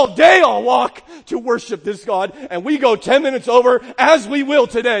walk all day, I'll walk to worship this God. And we go 10 minutes over, as we will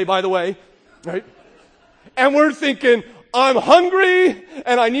today, by the way. Right? And we're thinking, I'm hungry,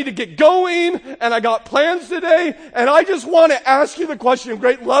 and I need to get going, and I got plans today, and I just want to ask you the question of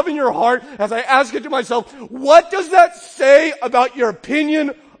great love in your heart as I ask it to myself, what does that say about your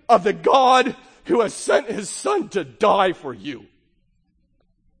opinion of the God who has sent his son to die for you?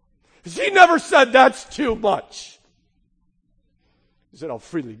 Because he never said that's too much. He said, I'll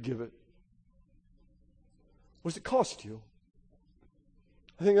freely give it. What does it cost you?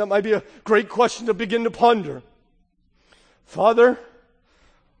 I think that might be a great question to begin to ponder. Father,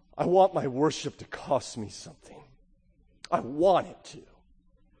 I want my worship to cost me something. I want it to.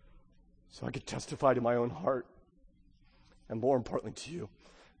 So I could testify to my own heart. And more importantly to you,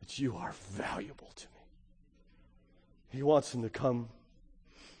 that you are valuable to me. He wants him to come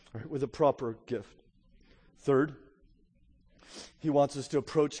with a proper gift. Third, he wants us to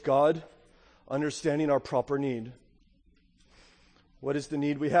approach God understanding our proper need. What is the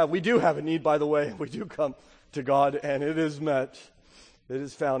need we have? We do have a need, by the way. We do come to God, and it is met. It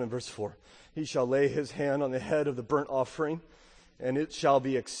is found in verse 4. He shall lay his hand on the head of the burnt offering, and it shall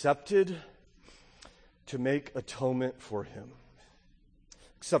be accepted to make atonement for him.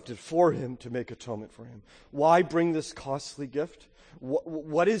 Accepted for him to make atonement for him. Why bring this costly gift?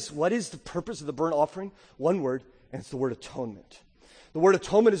 What is the purpose of the burnt offering? One word, and it's the word atonement. The word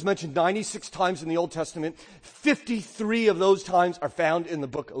atonement is mentioned 96 times in the Old Testament. 53 of those times are found in the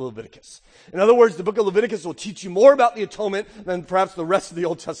book of Leviticus. In other words, the book of Leviticus will teach you more about the atonement than perhaps the rest of the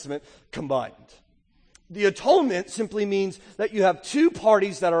Old Testament combined. The atonement simply means that you have two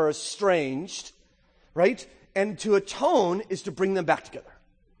parties that are estranged, right? And to atone is to bring them back together.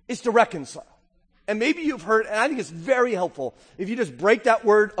 It's to reconcile. And maybe you've heard, and I think it's very helpful, if you just break that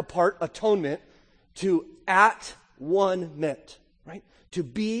word apart, atonement, to at one meant. Right? To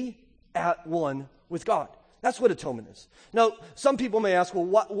be at one with God. That's what atonement is. Now, some people may ask,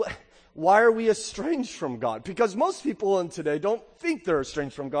 well, why are we estranged from God? Because most people in today don't think they're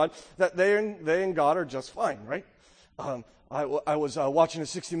estranged from God, that they and God are just fine, right? I was watching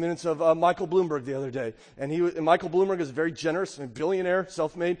 60 Minutes of Michael Bloomberg the other day, and Michael Bloomberg is a very generous, a billionaire,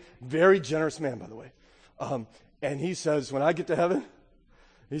 self-made, very generous man, by the way. And he says, when I get to heaven,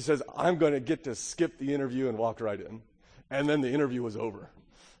 he says, I'm going to get to skip the interview and walk right in. And then the interview was over.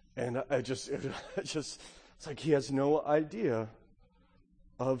 And it's like he has no idea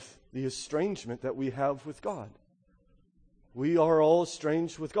of the estrangement that we have with God. We are all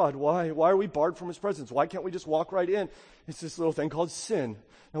estranged with God. Why are we barred from his presence? Why can't we just walk right in? It's this little thing called sin.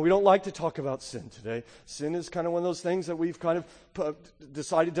 And we don't like to talk about sin today. Sin is kind of one of those things that we've kind of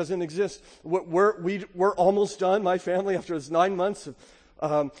decided doesn't exist. We're almost done, my family, after this 9 months of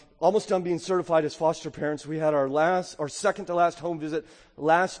almost done being certified as foster parents. We had our second to last home visit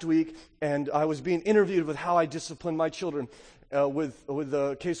last week, and I was being interviewed with how I discipline my children with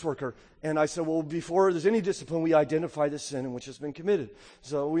the caseworker. And I said, well, before there's any discipline, we identify the sin in which has been committed.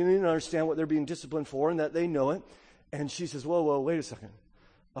 So we need to understand what they're being disciplined for and that they know it. And she says, whoa, wait a second.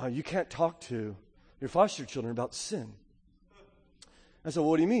 You can't talk to your foster children about sin. I said,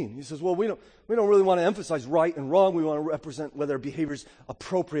 well, what do you mean? He says, well, we don't really want to emphasize right and wrong. We want to represent whether behavior is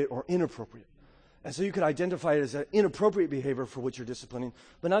appropriate or inappropriate. And so you could identify it as an inappropriate behavior for which you're disciplining,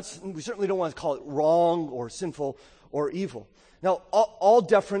 but we certainly don't want to call it wrong or sinful or evil. Now, all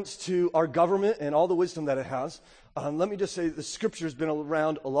deference to our government and all the wisdom that it has, let me just say the Scripture has been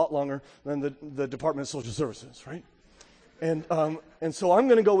around a lot longer than the Department of Social Services, right? And so I'm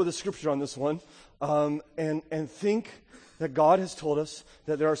going to go with the Scripture on this one and think that God has told us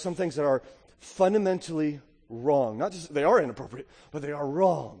that there are some things that are fundamentally wrong. Not just they are inappropriate, but they are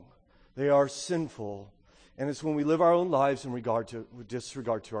wrong. They are sinful. And it's when we live our own lives in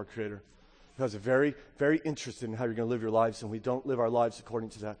disregard to our Creator. Because we're very, very interested in how you're going to live your lives, and we don't live our lives according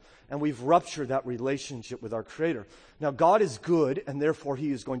to that. And we've ruptured that relationship with our Creator. Now, God is good, and therefore He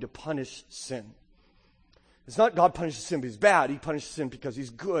is going to punish sin. It's not God punishes sin because He's bad. He punishes sin because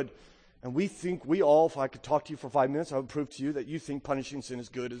He's good. And we think, if I could talk to you for 5 minutes, I would prove to you that you think punishing sin is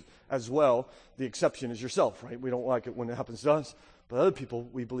good as well. The exception is yourself, right? We don't like it when it happens to us. But other people,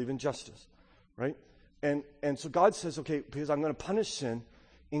 we believe in justice, right? And so God says, okay, because I'm going to punish sin,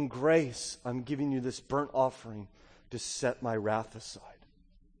 in grace, I'm giving you this burnt offering to set my wrath aside.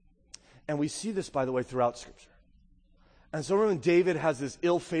 And we see this, by the way, throughout Scripture. And so remember when David has this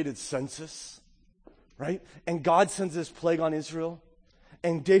ill-fated census, right? And God sends this plague on Israel.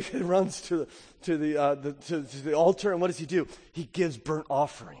 And David runs to the altar, and what does he do? He gives burnt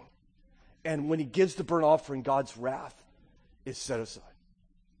offering. And when he gives the burnt offering, God's wrath is set aside.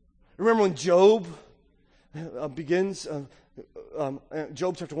 Remember when Job begins,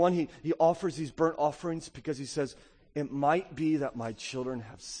 Job chapter 1, he offers these burnt offerings because he says, it might be that my children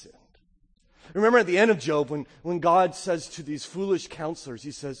have sinned. Remember at the end of Job, when God says to these foolish counselors,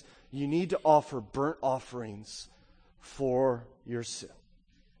 he says, you need to offer burnt offerings for your sin.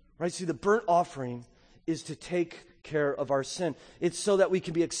 Right? See, the burnt offering is to take care of our sin. It's so that we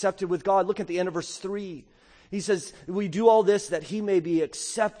can be accepted with God. Look at the end of verse 3. He says, we do all this that he may be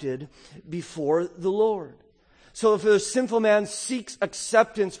accepted before the Lord. So if a sinful man seeks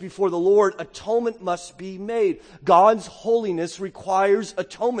acceptance before the Lord, atonement must be made. God's holiness requires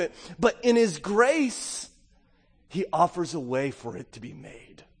atonement. But in His grace, He offers a way for it to be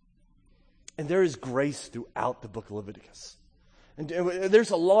made. And there is grace throughout the book of Leviticus. And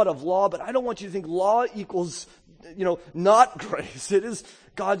there's a lot of law, but I don't want you to think law equals, not grace. It is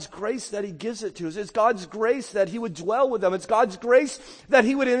God's grace that He gives it to us. It's God's grace that He would dwell with them. It's God's grace that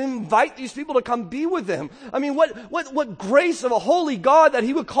He would invite these people to come be with Him. I mean, what grace of a holy God that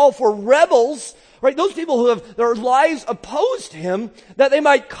He would call for rebels, right? Those people who have their lives opposed Him, that they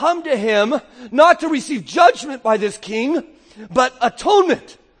might come to Him, not to receive judgment by this king, but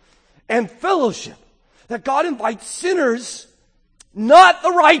atonement and fellowship. That God invites sinners, not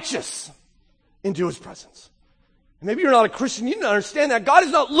the righteous, into His presence. And maybe you're not a Christian, you don't understand that. God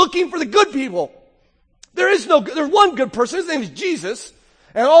is not looking for the good people. There's one good person, His name is Jesus,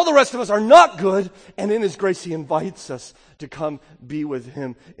 and all the rest of us are not good, and in His grace He invites us to come be with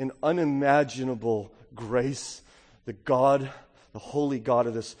Him in unimaginable grace. The holy God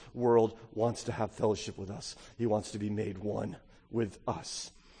of this world wants to have fellowship with us. He wants to be made one with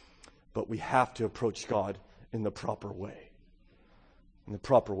us. But we have to approach God in the proper way. In the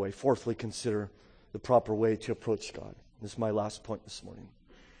proper way. Fourthly, consider the proper way to approach God. This is my last point this morning.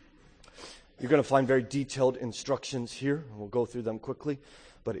 You're going to find very detailed instructions here. We'll go through them quickly.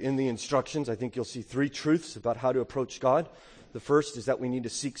 But in the instructions, I think you'll see three truths about how to approach God. The first is that we need to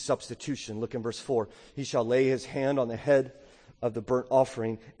seek substitution. Look in verse 4. He shall lay his hand on the head of the burnt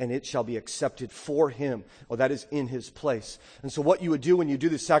offering, and it shall be accepted for him. Well, that is in his place. And so what you would do when you do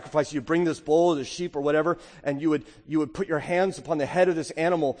this sacrifice, you bring this bull or this sheep or whatever, and you would put your hands upon the head of this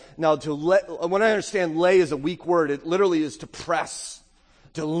animal. Now, when I understand lay is a weak word, it literally is to press,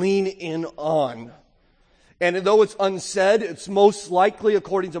 to lean in on. And though it's unsaid, it's most likely,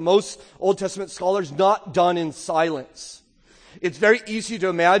 according to most Old Testament scholars, not done in silence. It's very easy to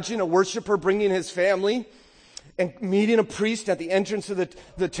imagine a worshiper bringing his family and meeting a priest at the entrance of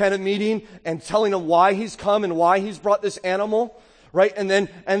the tent of meeting and telling him why he's come and why he's brought this animal, right? And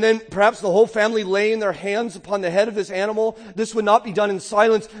then perhaps the whole family laying their hands upon the head of this animal. This would not be done in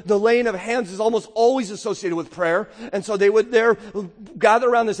silence. The laying of hands is almost always associated with prayer. And so they would gather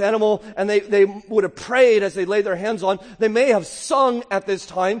around this animal, and they would have prayed as they laid their hands on. They may have sung at this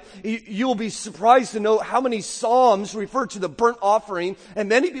time. You will be surprised to know how many psalms refer to the burnt offering, and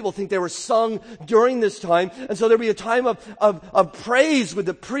many people think they were sung during this time. And so there'd be a time of praise with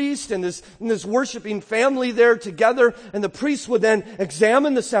the priest and this worshiping family there together, and the priest would then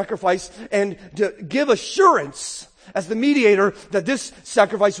examine the sacrifice and to give assurance as the mediator that this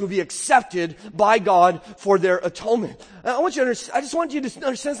sacrifice would be accepted by God for their atonement. I just want you to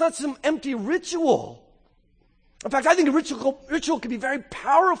understand it's not some empty ritual. In fact, I think a ritual can be very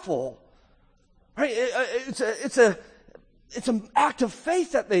powerful. Right? It's an act of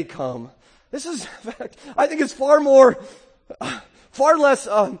faith that they come. This is, in fact, I think it's far less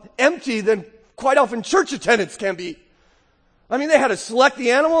empty than quite often church attendance can be. I mean, they had to select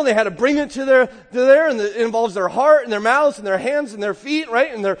the animal, and they had to bring it to there, and it involves their heart and their mouths and their hands and their feet,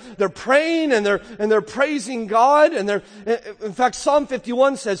 right? And they're praying and they're praising God. And in fact, Psalm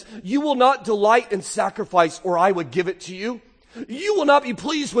 51 says, "You will not delight in sacrifice, or I would give it to you. You will not be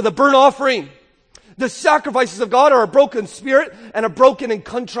pleased with a burnt offering. The sacrifices of God are a broken spirit and a broken and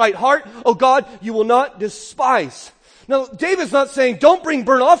contrite heart. Oh God, you will not despise." Now, David's not saying, don't bring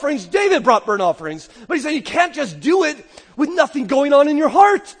burnt offerings. David brought burnt offerings. But he's saying you can't just do it with nothing going on in your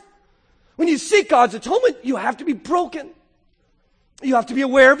heart. When you seek God's atonement, you have to be broken. You have to be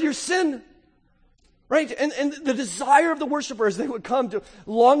aware of your sin. Right? And the desire of the worshiper as they would come to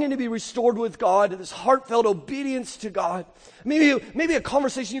longing to be restored with God, this heartfelt obedience to God. Maybe a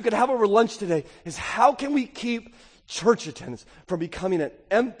conversation you could have over lunch today is, how can we keep church attendance from becoming an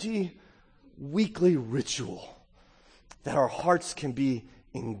empty weekly ritual? That our hearts can be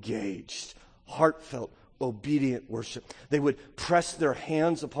engaged, heartfelt, obedient worship. They would press their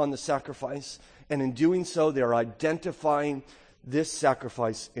hands upon the sacrifice, and in doing so, they are identifying this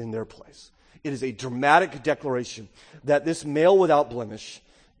sacrifice in their place. It is a dramatic declaration that this male without blemish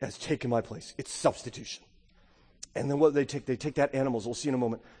has taken my place. It's substitution. And then what they take that animal, as we'll see in a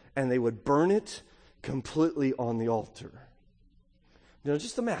moment, and they would burn it completely on the altar.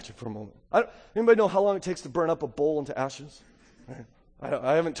 Just imagine for a moment. Anybody know how long it takes to burn up a bowl into ashes?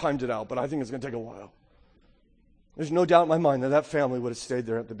 I haven't timed it out, but I think it's going to take a while. There's no doubt in my mind that family would have stayed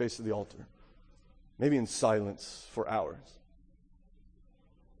there at the base of the altar, maybe in silence for hours,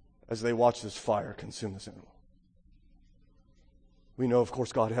 as they watch this fire consume this animal. We know, of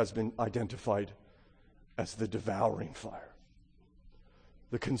course, God has been identified as the devouring fire,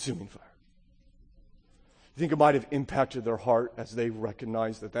 the consuming fire. You think it might have impacted their heart as they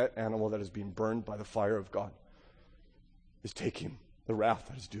recognized that animal that is being burned by the fire of God is taking the wrath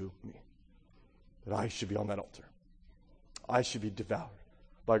that is due me, that I should be on that altar. I should be devoured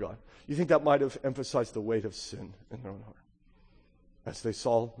by God. You think that might have emphasized the weight of sin in their own heart? as they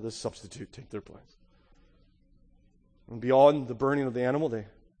saw this substitute take their place. And beyond the burning of the animal, they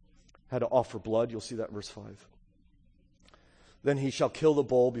had to offer blood. You'll see that in verse 5. Then he shall kill the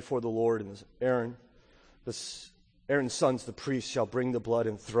bull before the Lord, and Aaron's sons, the priests, shall bring the blood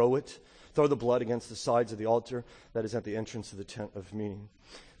and throw the blood against the sides of the altar that is at the entrance of the tent of meeting.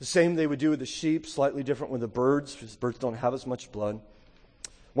 The same they would do with the sheep, slightly different with the birds, because birds don't have as much blood.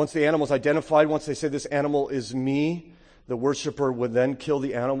 Once the animal is identified, once they say this animal is me, the worshiper would then kill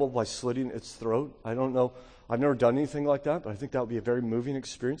the animal by slitting its throat. I don't know. I've never done anything like that, but I think that would be a very moving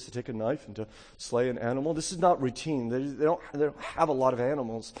experience to take a knife and to slay an animal. This is not routine. They don't have a lot of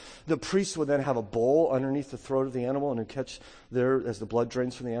animals. The priest would then have a bowl underneath the throat of the animal, and catch there, as the blood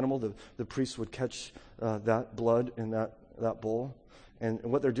drains from the animal, the priest would catch that blood in that bowl. And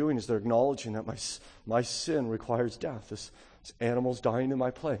what they're doing is they're acknowledging that my sin requires death. This animal's dying in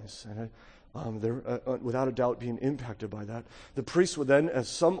my place. And they're without a doubt being impacted by that. The priest would then, as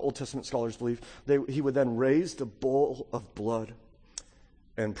some Old Testament scholars believe, he would then raise the bowl of blood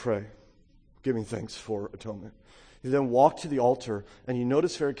and pray, giving thanks for atonement. He then walk to the altar, and you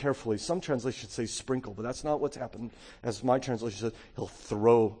notice very carefully, some translations say sprinkle, but that's not what's happened. As my translation says, he'll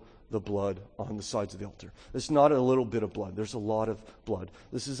throw the blood on the sides of the altar. It's not a little bit of blood. There's a lot of blood.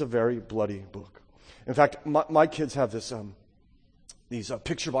 This is a very bloody book. In fact, my kids have these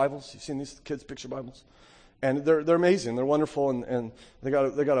picture Bibles. You've seen these kids' picture Bibles? And they're amazing. They're wonderful, and they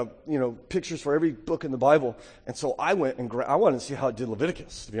got pictures for every book in the Bible. And so I went and I wanted to see how it did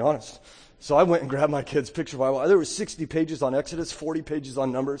Leviticus, to be honest. So I went and grabbed my kids' picture Bible. There were 60 pages on Exodus, 40 pages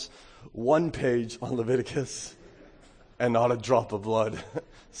on Numbers, 1 page on Leviticus, and not a drop of blood.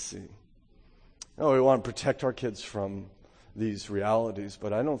 See. We want to protect our kids from these realities,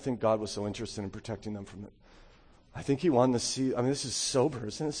 but I don't think God was so interested in protecting them from it. I think he wanted to see, this is sober, and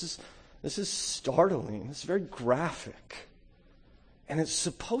this is startling. This is very graphic. And it's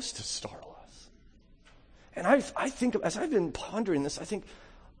supposed to startle us. And I think, as I've been pondering this, I think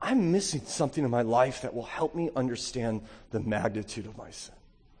I'm missing something in my life that will help me understand the magnitude of my sin.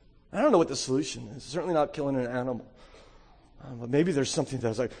 I don't know what the solution is. Certainly not killing an animal. But maybe there's something that,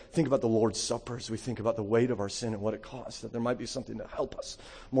 as I think about the Lord's Supper, as we think about the weight of our sin and what it costs, that there might be something to help us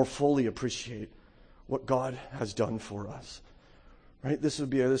more fully appreciate what God has done for us. Right? This would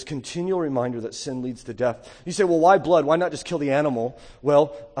be this continual reminder that sin leads to death. You say, well, why blood? Why not just kill the animal?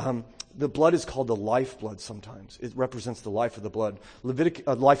 Well, the blood is called the lifeblood sometimes. It represents the life of the blood.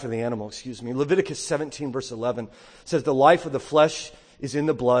 Life of the animal, excuse me. Leviticus 17, verse 11 says, the life of the flesh is in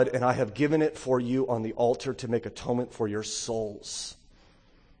the blood, and I have given it for you on the altar to make atonement for your souls.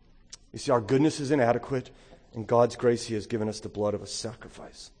 You see, our goodness is inadequate. In God's grace, he has given us the blood of a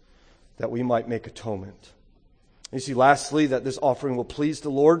sacrifice, that we might make atonement. You see, lastly, that this offering will please the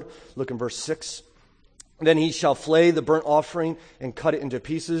Lord. Look in verse 6. Then he shall flay the burnt offering and cut it into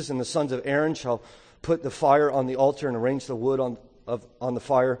pieces, and the sons of Aaron shall put the fire on the altar and arrange the wood on the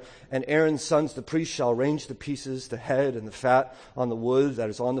fire. And Aaron's sons, the priests, shall arrange the pieces, the head and the fat on the wood that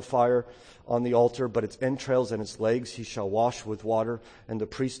is on the fire on the altar, but its entrails and its legs he shall wash with water, and the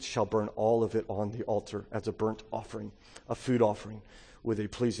priest shall burn all of it on the altar as a burnt offering, a food offering, with a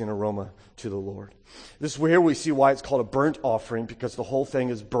pleasing aroma to the Lord. This is where we see why it's called a burnt offering, because the whole thing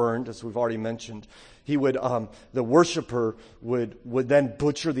is burned, as we've already mentioned. He would, the worshiper would then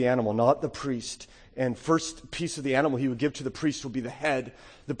butcher the animal, not the priest. And first piece of the animal he would give to the priest would be the head.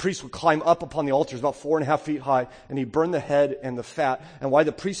 The priest would climb up upon the altar, it's about 4.5 feet high, and he'd burn the head and the fat. And while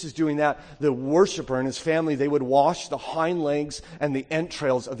the priest is doing that, the worshiper and his family, they would wash the hind legs and the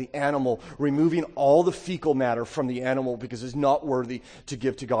entrails of the animal, removing all the fecal matter from the animal because it's not worthy to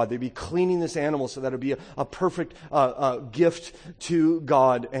give to God. They'd be cleaning this animal so that it would be a perfect gift to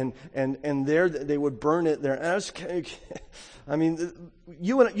God. And there they would burn it there. And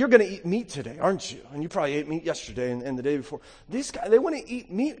you're going to eat meat today, aren't you? And you probably ate meat yesterday and the day before. These guys, they want to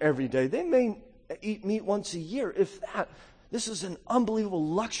eat meat every day. They may eat meat once a year, if that. This is an unbelievable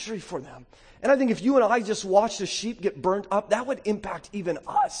luxury for them. And I think if you and I just watched a sheep get burnt up, that would impact even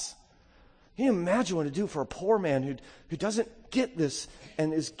us. Can you imagine what it would do for a poor man who doesn't get this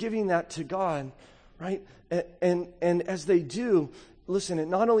and is giving that to God, right? And as they do, listen, it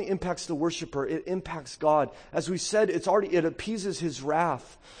not only impacts the worshiper, it impacts God. As we said, it appeases his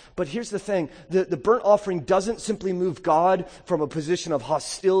wrath. But here's the thing, the burnt offering doesn't simply move God from a position of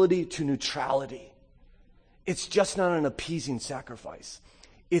hostility to neutrality. It's just not an appeasing sacrifice.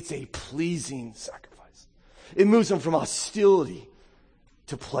 It's a pleasing sacrifice. It moves him from hostility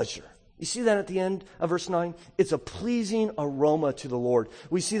to pleasure, You see that at the end of verse 9? It's a pleasing aroma to the Lord.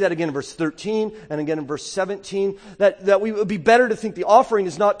 We see that again in verse 13 and again in verse 17, that we would be better to think the offering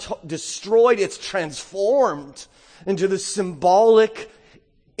is not destroyed, it's transformed into the symbolic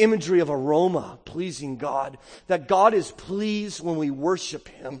imagery of aroma, pleasing God. That God is pleased when we worship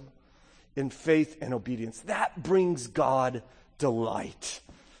Him in faith and obedience. That brings God delight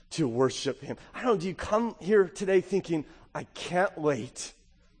to worship Him. I don't know, do you come here today thinking, I can't wait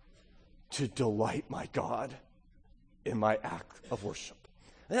to delight my God in my act of worship?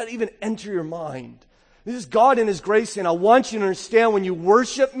 Does that even enter your mind? This is God in His grace saying, I want you to understand when you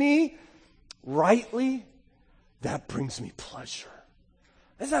worship me rightly, that brings me pleasure.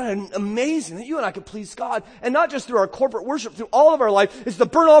 Isn't that amazing that you and I can please God? And not just through our corporate worship, through all of our life. It's the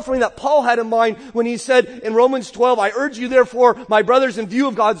burnt offering that Paul had in mind when he said in Romans 12, I urge you therefore, my brothers, in view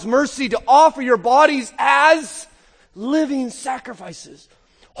of God's mercy, to offer your bodies as living sacrifices,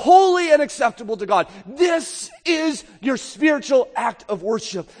 holy and acceptable to God. This is your spiritual act of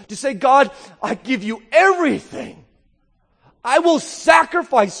worship. To say, God, I give you everything. I will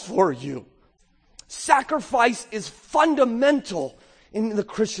sacrifice for you. Sacrifice is fundamental in the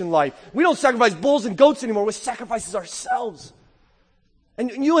Christian life. We don't sacrifice bulls and goats anymore. We sacrifice ourselves. And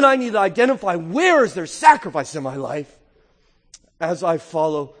you and I need to identify, where is there sacrifice in my life as I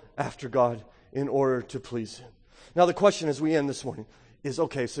follow after God in order to please Him. Now the question as we end this morning is,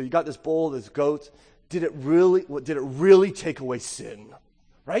 okay, so you got this bull, this goat. Did it really take away sin?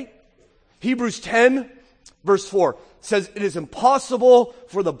 Right? Hebrews 10 verse 4 says it is impossible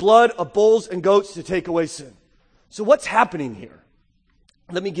for the blood of bulls and goats to take away sin. So what's happening here?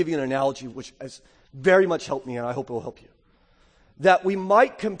 Let me give you an analogy which has very much helped me, and I hope it will help you. That we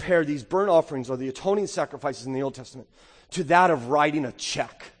might compare these burnt offerings or the atoning sacrifices in the Old Testament to that of writing a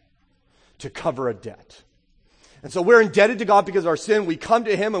check to cover a debt. And so we're indebted to God because of our sin. We come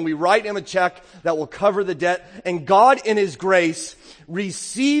to Him and we write Him a check that will cover the debt. And God in His grace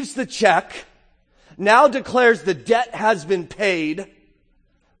receives the check, now declares the debt has been paid,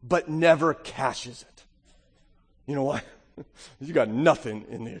 but never cashes it. You know why? You got nothing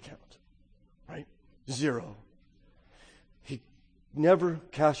in the account, right? Zero. He never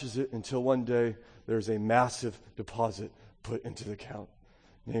cashes it until one day there's a massive deposit put into the account,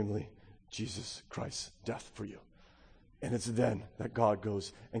 namely Jesus Christ's death for you. And it's then that God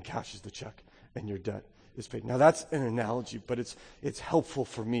goes and cashes the check and your debt is paid. Now that's an analogy, but it's helpful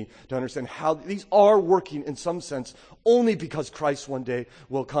for me to understand how these are working in some sense only because Christ one day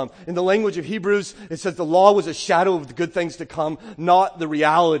will come. In the language of Hebrews, it says the law was a shadow of the good things to come, not the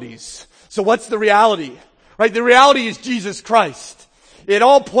realities. So what's the reality? Right? The reality is Jesus Christ. It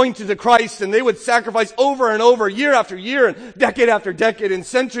all pointed to Christ, and they would sacrifice over and over, year after year, and decade after decade, and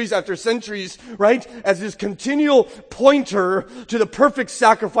centuries after centuries, right? As this continual pointer to the perfect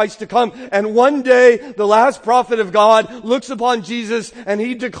sacrifice to come. And one day, the last prophet of God looks upon Jesus, and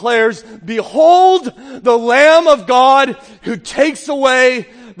he declares, "Behold, the Lamb of God who takes away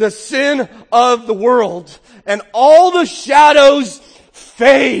the sin of the world." And all the shadows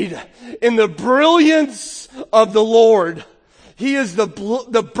fade in the brilliance of the Lord. He is the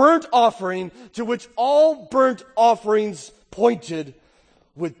burnt offering to which all burnt offerings pointed,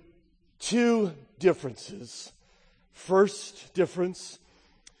 with two differences. First difference,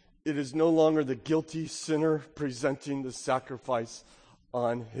 it is no longer the guilty sinner presenting the sacrifice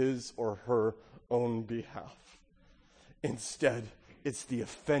on his or her own behalf. Instead, it's the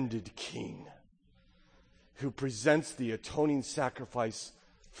offended king who presents the atoning sacrifice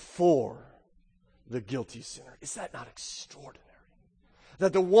for the guilty sinner. Is that not extraordinary?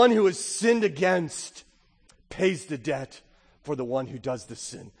 That the one who is sinned against pays the debt for the one who does the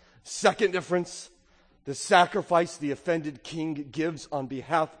sin. Second difference, the sacrifice the offended king gives on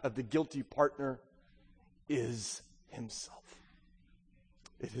behalf of the guilty partner is himself.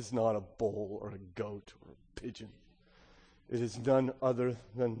 It is not a bull or a goat or a pigeon. It is none other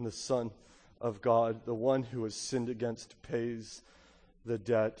than the Son of God. The one who is sinned against pays the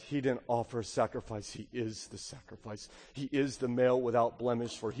debt. He didn't offer sacrifice. He is the sacrifice. He is the male without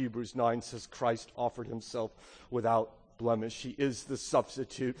blemish. For Hebrews 9 says Christ offered himself without blemish. He is the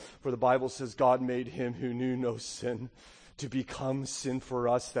substitute. For the Bible says God made him who knew no sin to become sin for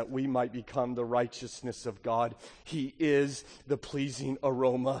us, that we might become the righteousness of God. He is the pleasing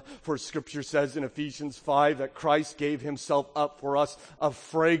aroma. For Scripture says in Ephesians 5 that Christ gave himself up for us, a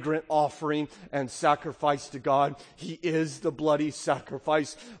fragrant offering and sacrifice to God. He is the bloody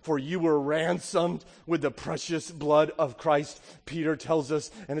sacrifice. For you were ransomed with the precious blood of Christ, Peter tells us.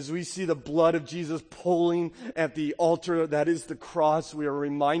 And as we see the blood of Jesus pulling at the altar, that is the cross, we are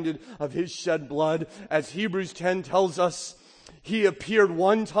reminded of his shed blood. As Hebrews 10 tells us, He appeared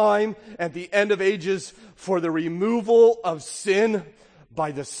one time at the end of ages for the removal of sin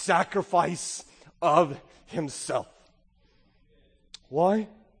by the sacrifice of himself. Why?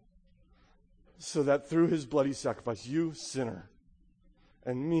 So that through his bloody sacrifice, you, sinner,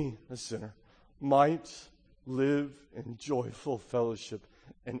 and me, a sinner, might live in joyful fellowship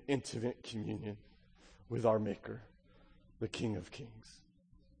and intimate communion with our Maker, the King of Kings.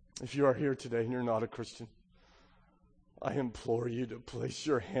 If you are here today and you're not a Christian, I implore you to place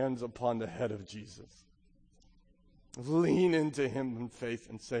your hands upon the head of Jesus. Lean into him in faith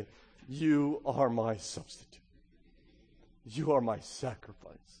and say, you are my substitute. You are my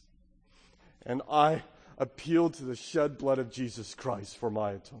sacrifice. And I appeal to the shed blood of Jesus Christ for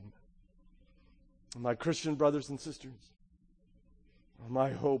my atonement. My Christian brothers and sisters,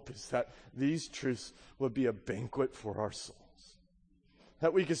 my hope is that these truths would be a banquet for our souls.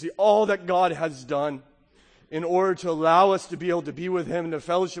 That we can see all that God has done in order to allow us to be able to be with him and to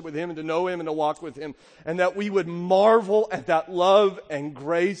fellowship with him and to know him and to walk with him. And that we would marvel at that love and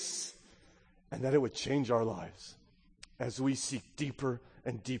grace, and that it would change our lives as we seek deeper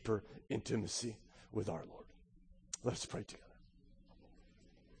and deeper intimacy with our Lord. Let us pray together.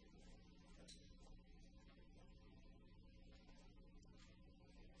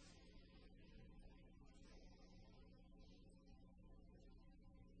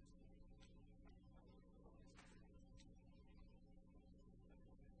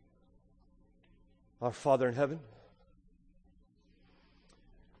 Our Father in heaven,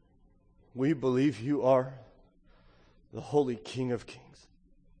 we believe you are the Holy King of Kings.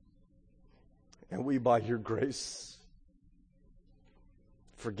 And we, by your grace,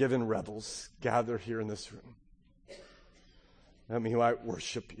 forgiven rebels, gather here in this room, that we might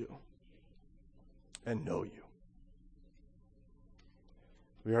worship you and know you.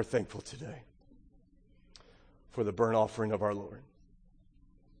 We are thankful today for the burnt offering of our Lord,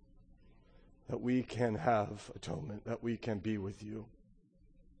 that we can have atonement, that we can be with you.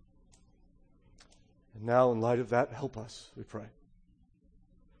 And now, in light of that, help us, we pray,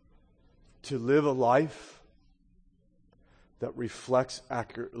 to live a life that reflects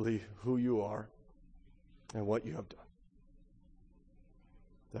accurately who you are and what you have done.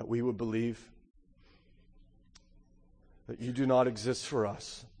 That we would believe that you do not exist for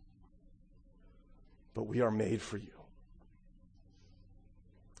us, but we are made for you.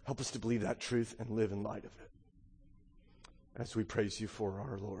 Help us to believe that truth and live in light of it. As we praise you for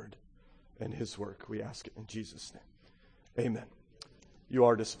our Lord and his work, we ask it in Jesus' name. Amen. You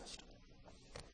are dismissed.